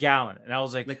 After the gallon, and I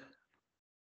was like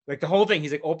the whole thing.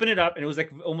 He's like, open it up, and it was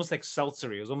like almost like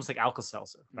seltzer. It was almost like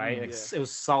Alka-Seltzer, right? It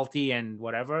was salty and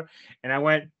whatever. And I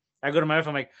go to my wife.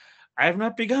 I'm like, I have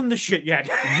not begun the shit yet.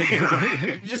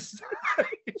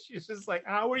 She's just like,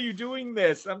 how are you doing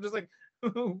this? I'm just like,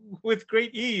 with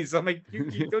great ease. I'm like,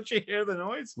 don't you hear the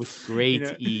noise? With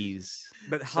great ease.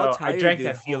 But how tired do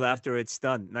you feel after it's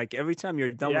done? Like every time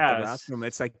you're done with the bathroom,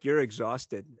 it's like you're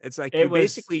exhausted. It's like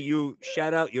you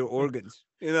shat out your organs.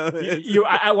 You know,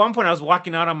 at one point I was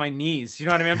walking out on my knees. You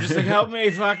know what I mean? I'm just like, help me,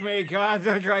 fuck me, God,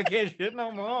 I can't shit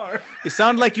no more. You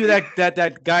sound like you that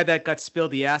guy that got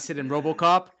spilled the acid in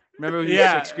RoboCop. Remember, he was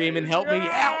like screaming, "Help me!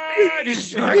 Help me!"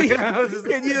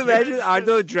 Can you imagine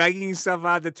Ardo dragging himself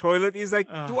out of the toilet? He's like,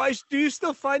 "Do you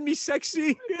still find me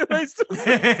sexy?"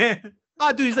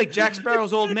 Oh, dude, he's like Jack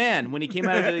Sparrow's old man when he came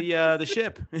out of the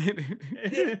ship.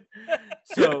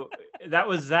 So that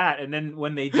was that. And then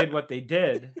when they did what they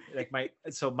did, like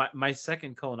my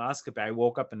second colonoscopy, I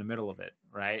woke up in the middle of it,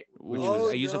 right? Which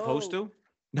was, are you supposed to?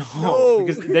 No,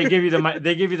 because they give you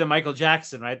the Michael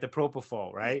Jackson, right? The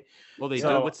propofol, right? Well, they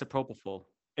do. What's the propofol?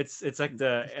 It's like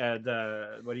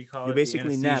the what do you call it? You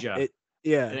basically nap.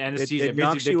 Anesthesia. It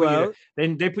knocks you out.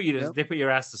 Then they put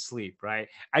your ass to sleep, right?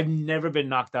 I've never been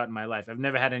knocked out in my life. I've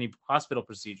never had any hospital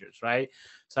procedures, right?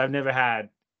 So I've never had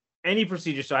any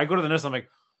procedure. So I go to the nurse. I'm like,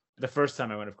 the first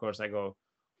time I went, of course, I got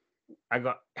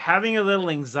having a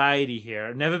little anxiety here.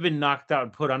 I've never been knocked out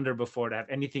and put under before to have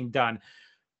anything done.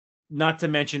 Not to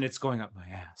mention it's going up my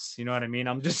ass. You know what I mean?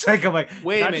 I'm just like,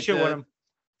 wait a minute. Sure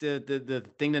the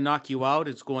thing to knock you out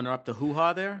is going up the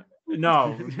Hoo-Haa there?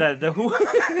 No, the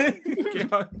Hoo-Haa.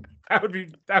 that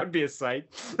would be a sight.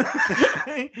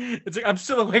 It's like I'm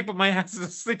still awake, but my ass is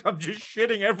asleep. I'm just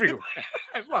shitting everywhere.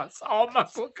 I lost all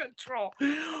muscle control.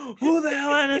 Who the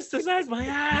hell anesthetized my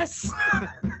ass?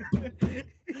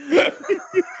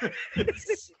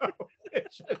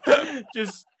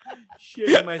 Just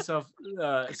shitting myself.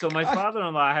 So my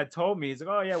father-in-law had told me, he's like,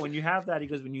 oh yeah, when you have that, he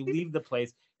goes, when you leave the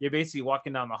place, you're basically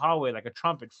walking down the hallway like a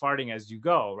trumpet farting as you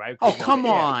go, right? Oh, come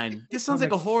on. This sounds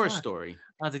like a horror story.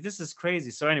 I was like, this is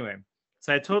crazy. So anyway,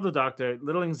 so I told the doctor,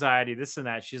 little anxiety, this and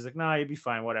that. She's like, no, you'll be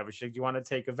fine, whatever. She's like, do you want to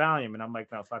take a Valium? And I'm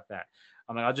like, no, fuck that.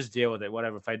 I'm like, I'll just deal with it,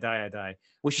 whatever. If I die, I die.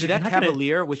 Was she that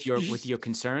cavalier with your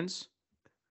concerns?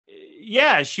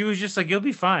 Yeah, she was just like, you'll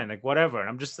be fine, like whatever.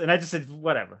 And I just said,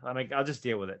 whatever. I'm like, I'll just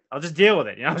deal with it. You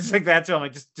know, I was like that too. I'm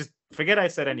like, just forget I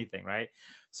said anything, right?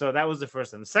 So that was the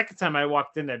first time. The second time I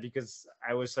walked in there, because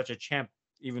I was such a champ,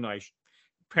 even though I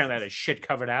apparently had a shit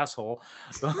covered asshole.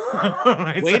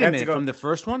 Right? Wait a minute, from the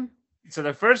first one? So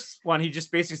the first one, he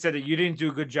just basically said that you didn't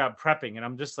do a good job prepping. And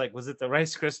I'm just like, was it the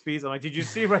Rice Krispies? I'm like, did you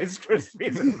see Rice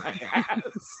Krispies in my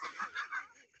ass?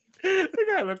 The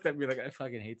guy looked at me like, I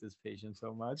fucking hate this patient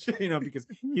so much, you know, because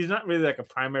he's not really like a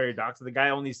primary doctor. The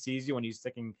guy only sees you when he's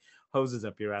sticking hoses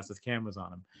up your ass with cameras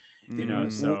on him, you know.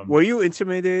 So were you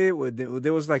intimidated?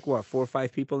 There was like what, 4 or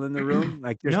 5 people in the room?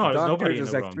 Like there's no, the doctor, nobody. There's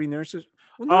in the like room. 3 nurses.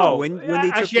 Well, no, when they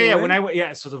actually, took when I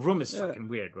went, so the room is fucking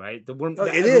weird, right? The room,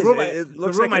 it is. It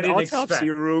looks the room like I an didn't expect.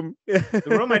 room. The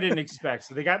room I didn't expect.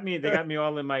 So they got me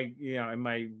all in my, in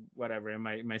my whatever, in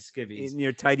my skivvies, in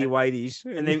your tidy whities,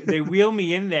 and they wheel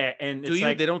me in there, and it's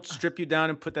like they don't strip you down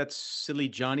and put that silly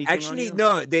Johnny thing actually on you?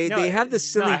 no, they have the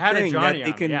silly thing that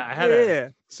they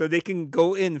can so they can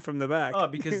go in from the back. Oh,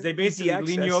 because they basically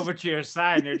lean you over to your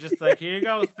side, and they're just like, here you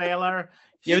go, sailor.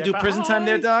 You ever do prison time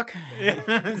there, Doc?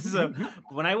 Yeah. So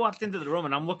when I walked into the room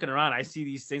and I'm looking around, I see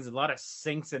these things, a lot of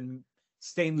sinks and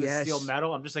stainless steel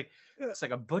metal. I'm just like, it's like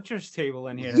a butcher's table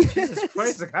in here. Jesus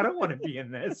Christ, like I don't want to be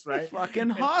in this, right? Fucking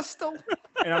hostile.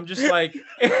 And I'm just like,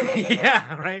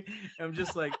 yeah, right. I'm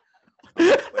just like,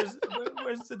 where's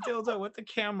the dildo with the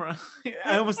camera?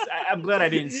 I'm glad I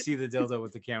didn't see the dildo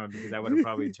with the camera, because I would have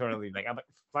probably totally I'm like,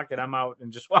 fuck it, I'm out,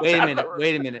 and just walked Wait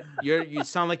a minute. You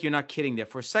sound like you're not kidding there.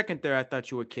 For a second there, I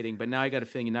thought you were kidding, but now I got a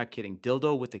feeling you're not kidding.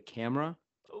 Dildo with the camera?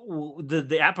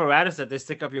 The apparatus that they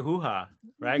stick up your hoo-ha,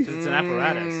 right? Because it's an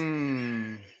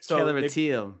apparatus. So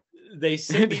they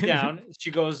sit me down.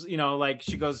 She goes,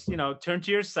 turn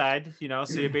to your side, so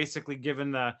you're basically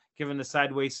giving the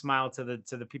sideways smile to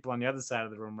the people on the other side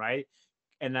of the room, right?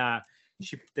 And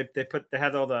they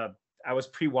had all the, I was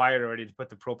pre-wired already to put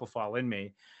the propofol in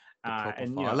me.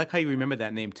 And I like how you remember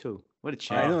that name too. What a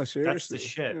champ. I know, seriously. That's the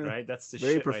shit, right? That's the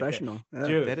very shit. Very professional. Right,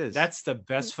 dude, that is. That's the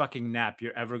best fucking nap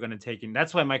you're ever gonna take. And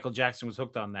that's why Michael Jackson was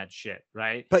hooked on that shit,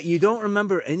 right? But you don't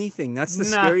remember anything. That's the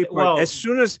scary part. Well, as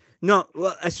soon as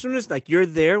like you're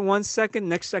there 1 second,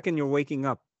 next second you're waking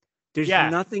up. There's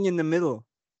nothing in the middle.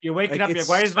 You're waking up. You're like,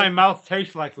 why does my mouth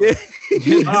taste like this?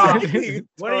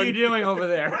 What are you doing over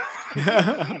there?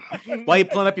 Why are you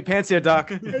pulling up your pants here,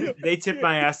 Doc? They tipped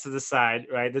my ass to the side,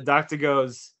 right? The doctor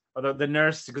goes, or the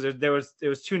nurse, because there was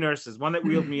 2 nurses, one that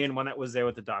wheeled me in, one that was there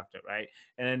with the doctor, right?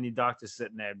 And then the doctor's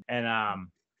sitting there, and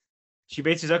she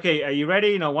basically says, okay, are you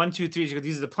ready? 1, 2, 3. She goes,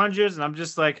 these are the plungers, and I'm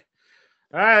just like,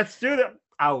 all right, let's do them.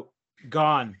 Out,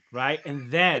 gone, right? And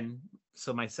then,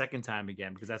 so my second time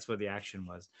again, because that's where the action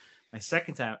was. My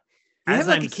second time, you have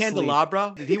like a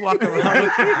candelabra? Did he walk around?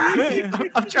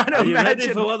 I'm trying to imagine. Ready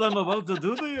for what I'm about to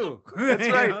do to you? That's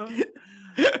right.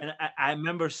 And I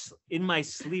remember in my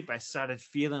sleep, I started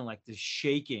feeling like this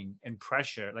shaking and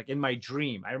pressure, like in my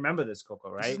dream. I remember this, Coco,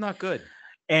 right? This is not good.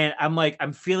 And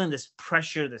I'm feeling this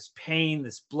pressure, this pain,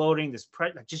 this bloating, this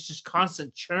like just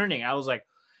constant churning. I was like,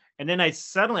 and then I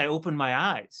suddenly opened my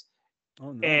eyes,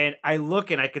 and I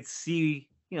look and I could see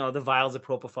the vials of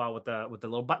propofol with the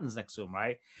little buttons next to them,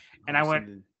 right? And I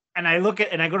went and I look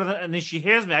at and I go to the and then she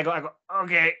hears me. I go,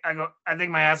 okay. I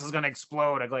think my ass is gonna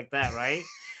explode. I go like that, right?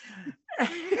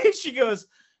 She goes,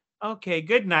 okay,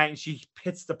 good night. And she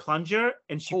hits the plunger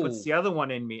and she puts the other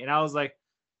one in me. And I was like,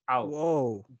 out.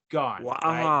 Whoa. Gone.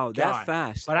 Wow, right? that Gone.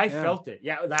 fast. But I felt it.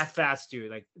 Yeah, that fast,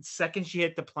 dude. Like the second she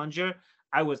hit the plunger,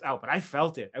 I was out, but I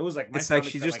felt it. It was like it's like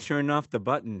she just turned off the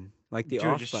button, like the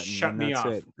off just button. Shut me off.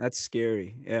 It. That's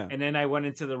scary. Yeah. And then I went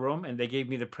into the room and they gave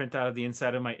me the printout of the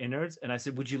inside of my innards. And I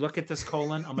said, would you look at this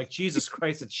colon? I'm like, Jesus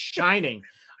Christ, it's shining.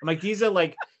 I'm like, these are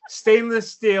like stainless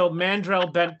steel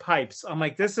mandrel bent pipes. I'm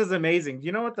like, this is amazing. Do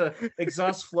you know what the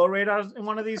exhaust flow rate is in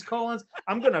one of these colons?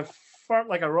 I'm gonna fart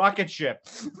like a rocket ship.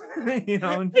 This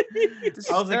is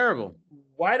terrible. Like,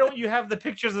 why don't you have the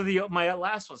pictures of my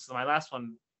last one? So my last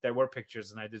one, there were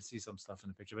pictures, and I did see some stuff in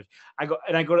the picture. But I go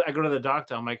to the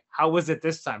doctor. I'm like, how was it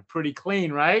this time? Pretty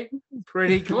clean, right?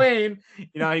 Pretty clean.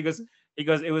 He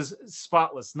goes, it was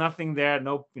spotless, nothing there,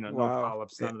 no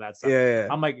polyps, none of that stuff. Yeah.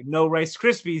 I'm like, no Rice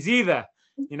Krispies either,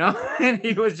 And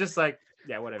he was just like,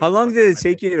 yeah, whatever. How long did it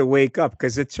take you to wake up?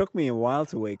 Because it took me a while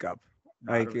to wake up.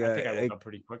 I think I woke up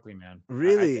pretty quickly, man.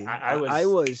 Really? I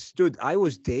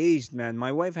was dazed, man.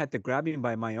 My wife had to grab me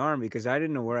by my arm because I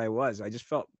didn't know where I was. I just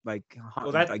felt like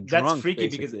that's drunk,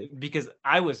 freaky because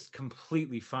I was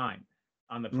completely fine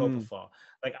on the propofol.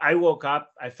 Like I woke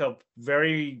up, I felt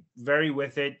very, very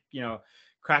with it,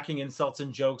 cracking insults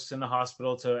and jokes in the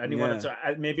hospital to anyone.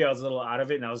 Yeah. Maybe I was a little out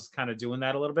of it, and I was kind of doing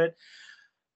that a little bit.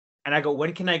 And I go,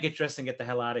 when can I get dressed and get the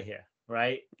hell out of here?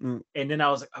 Right. And then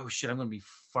I was like, oh shit, I'm gonna be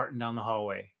farting down the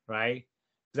hallway, right?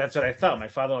 That's what I felt. My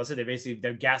father-in-law said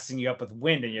they're gassing you up with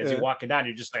wind, and as you're walking down,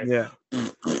 you're just like,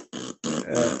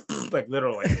 like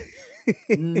literally.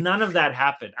 None of that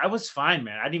happened. I was fine,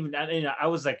 man. I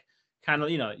was like, kind of,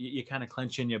 you kind of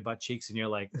clench in your butt cheeks, and you're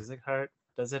like, does it hurt?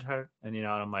 Does it hurt? And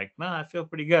I'm like, man, I feel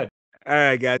pretty good. All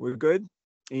right, guys, we're good.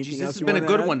 This has been a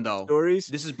good one, though. Stories.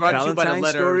 This is brought to you by the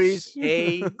letter stories.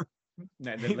 A.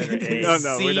 No, the letter A.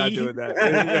 No, we're not doing that.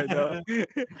 No.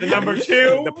 The number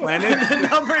 2. The planet. The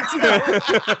number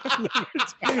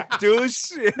 2.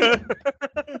 Deuce.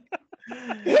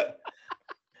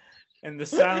 And the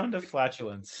sound of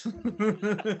flatulence.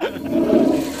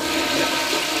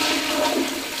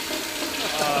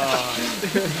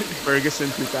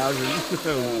 Ferguson 2000.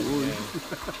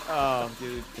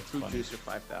 Dude, the fruit juicer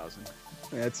 5000.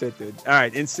 That's it, dude. All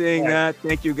right. In saying that,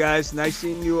 thank you guys. Nice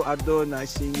seeing you, Ardo.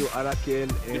 Nice seeing you, Arakel.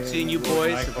 Good seeing you,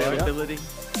 boys. Availability.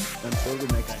 Until the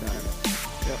next time.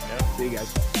 Yep. See you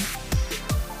guys.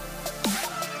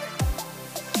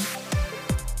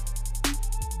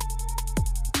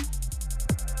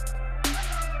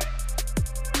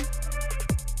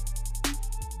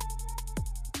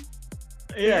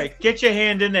 Yeah, get your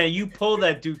hand in there. You pull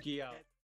that dookie out.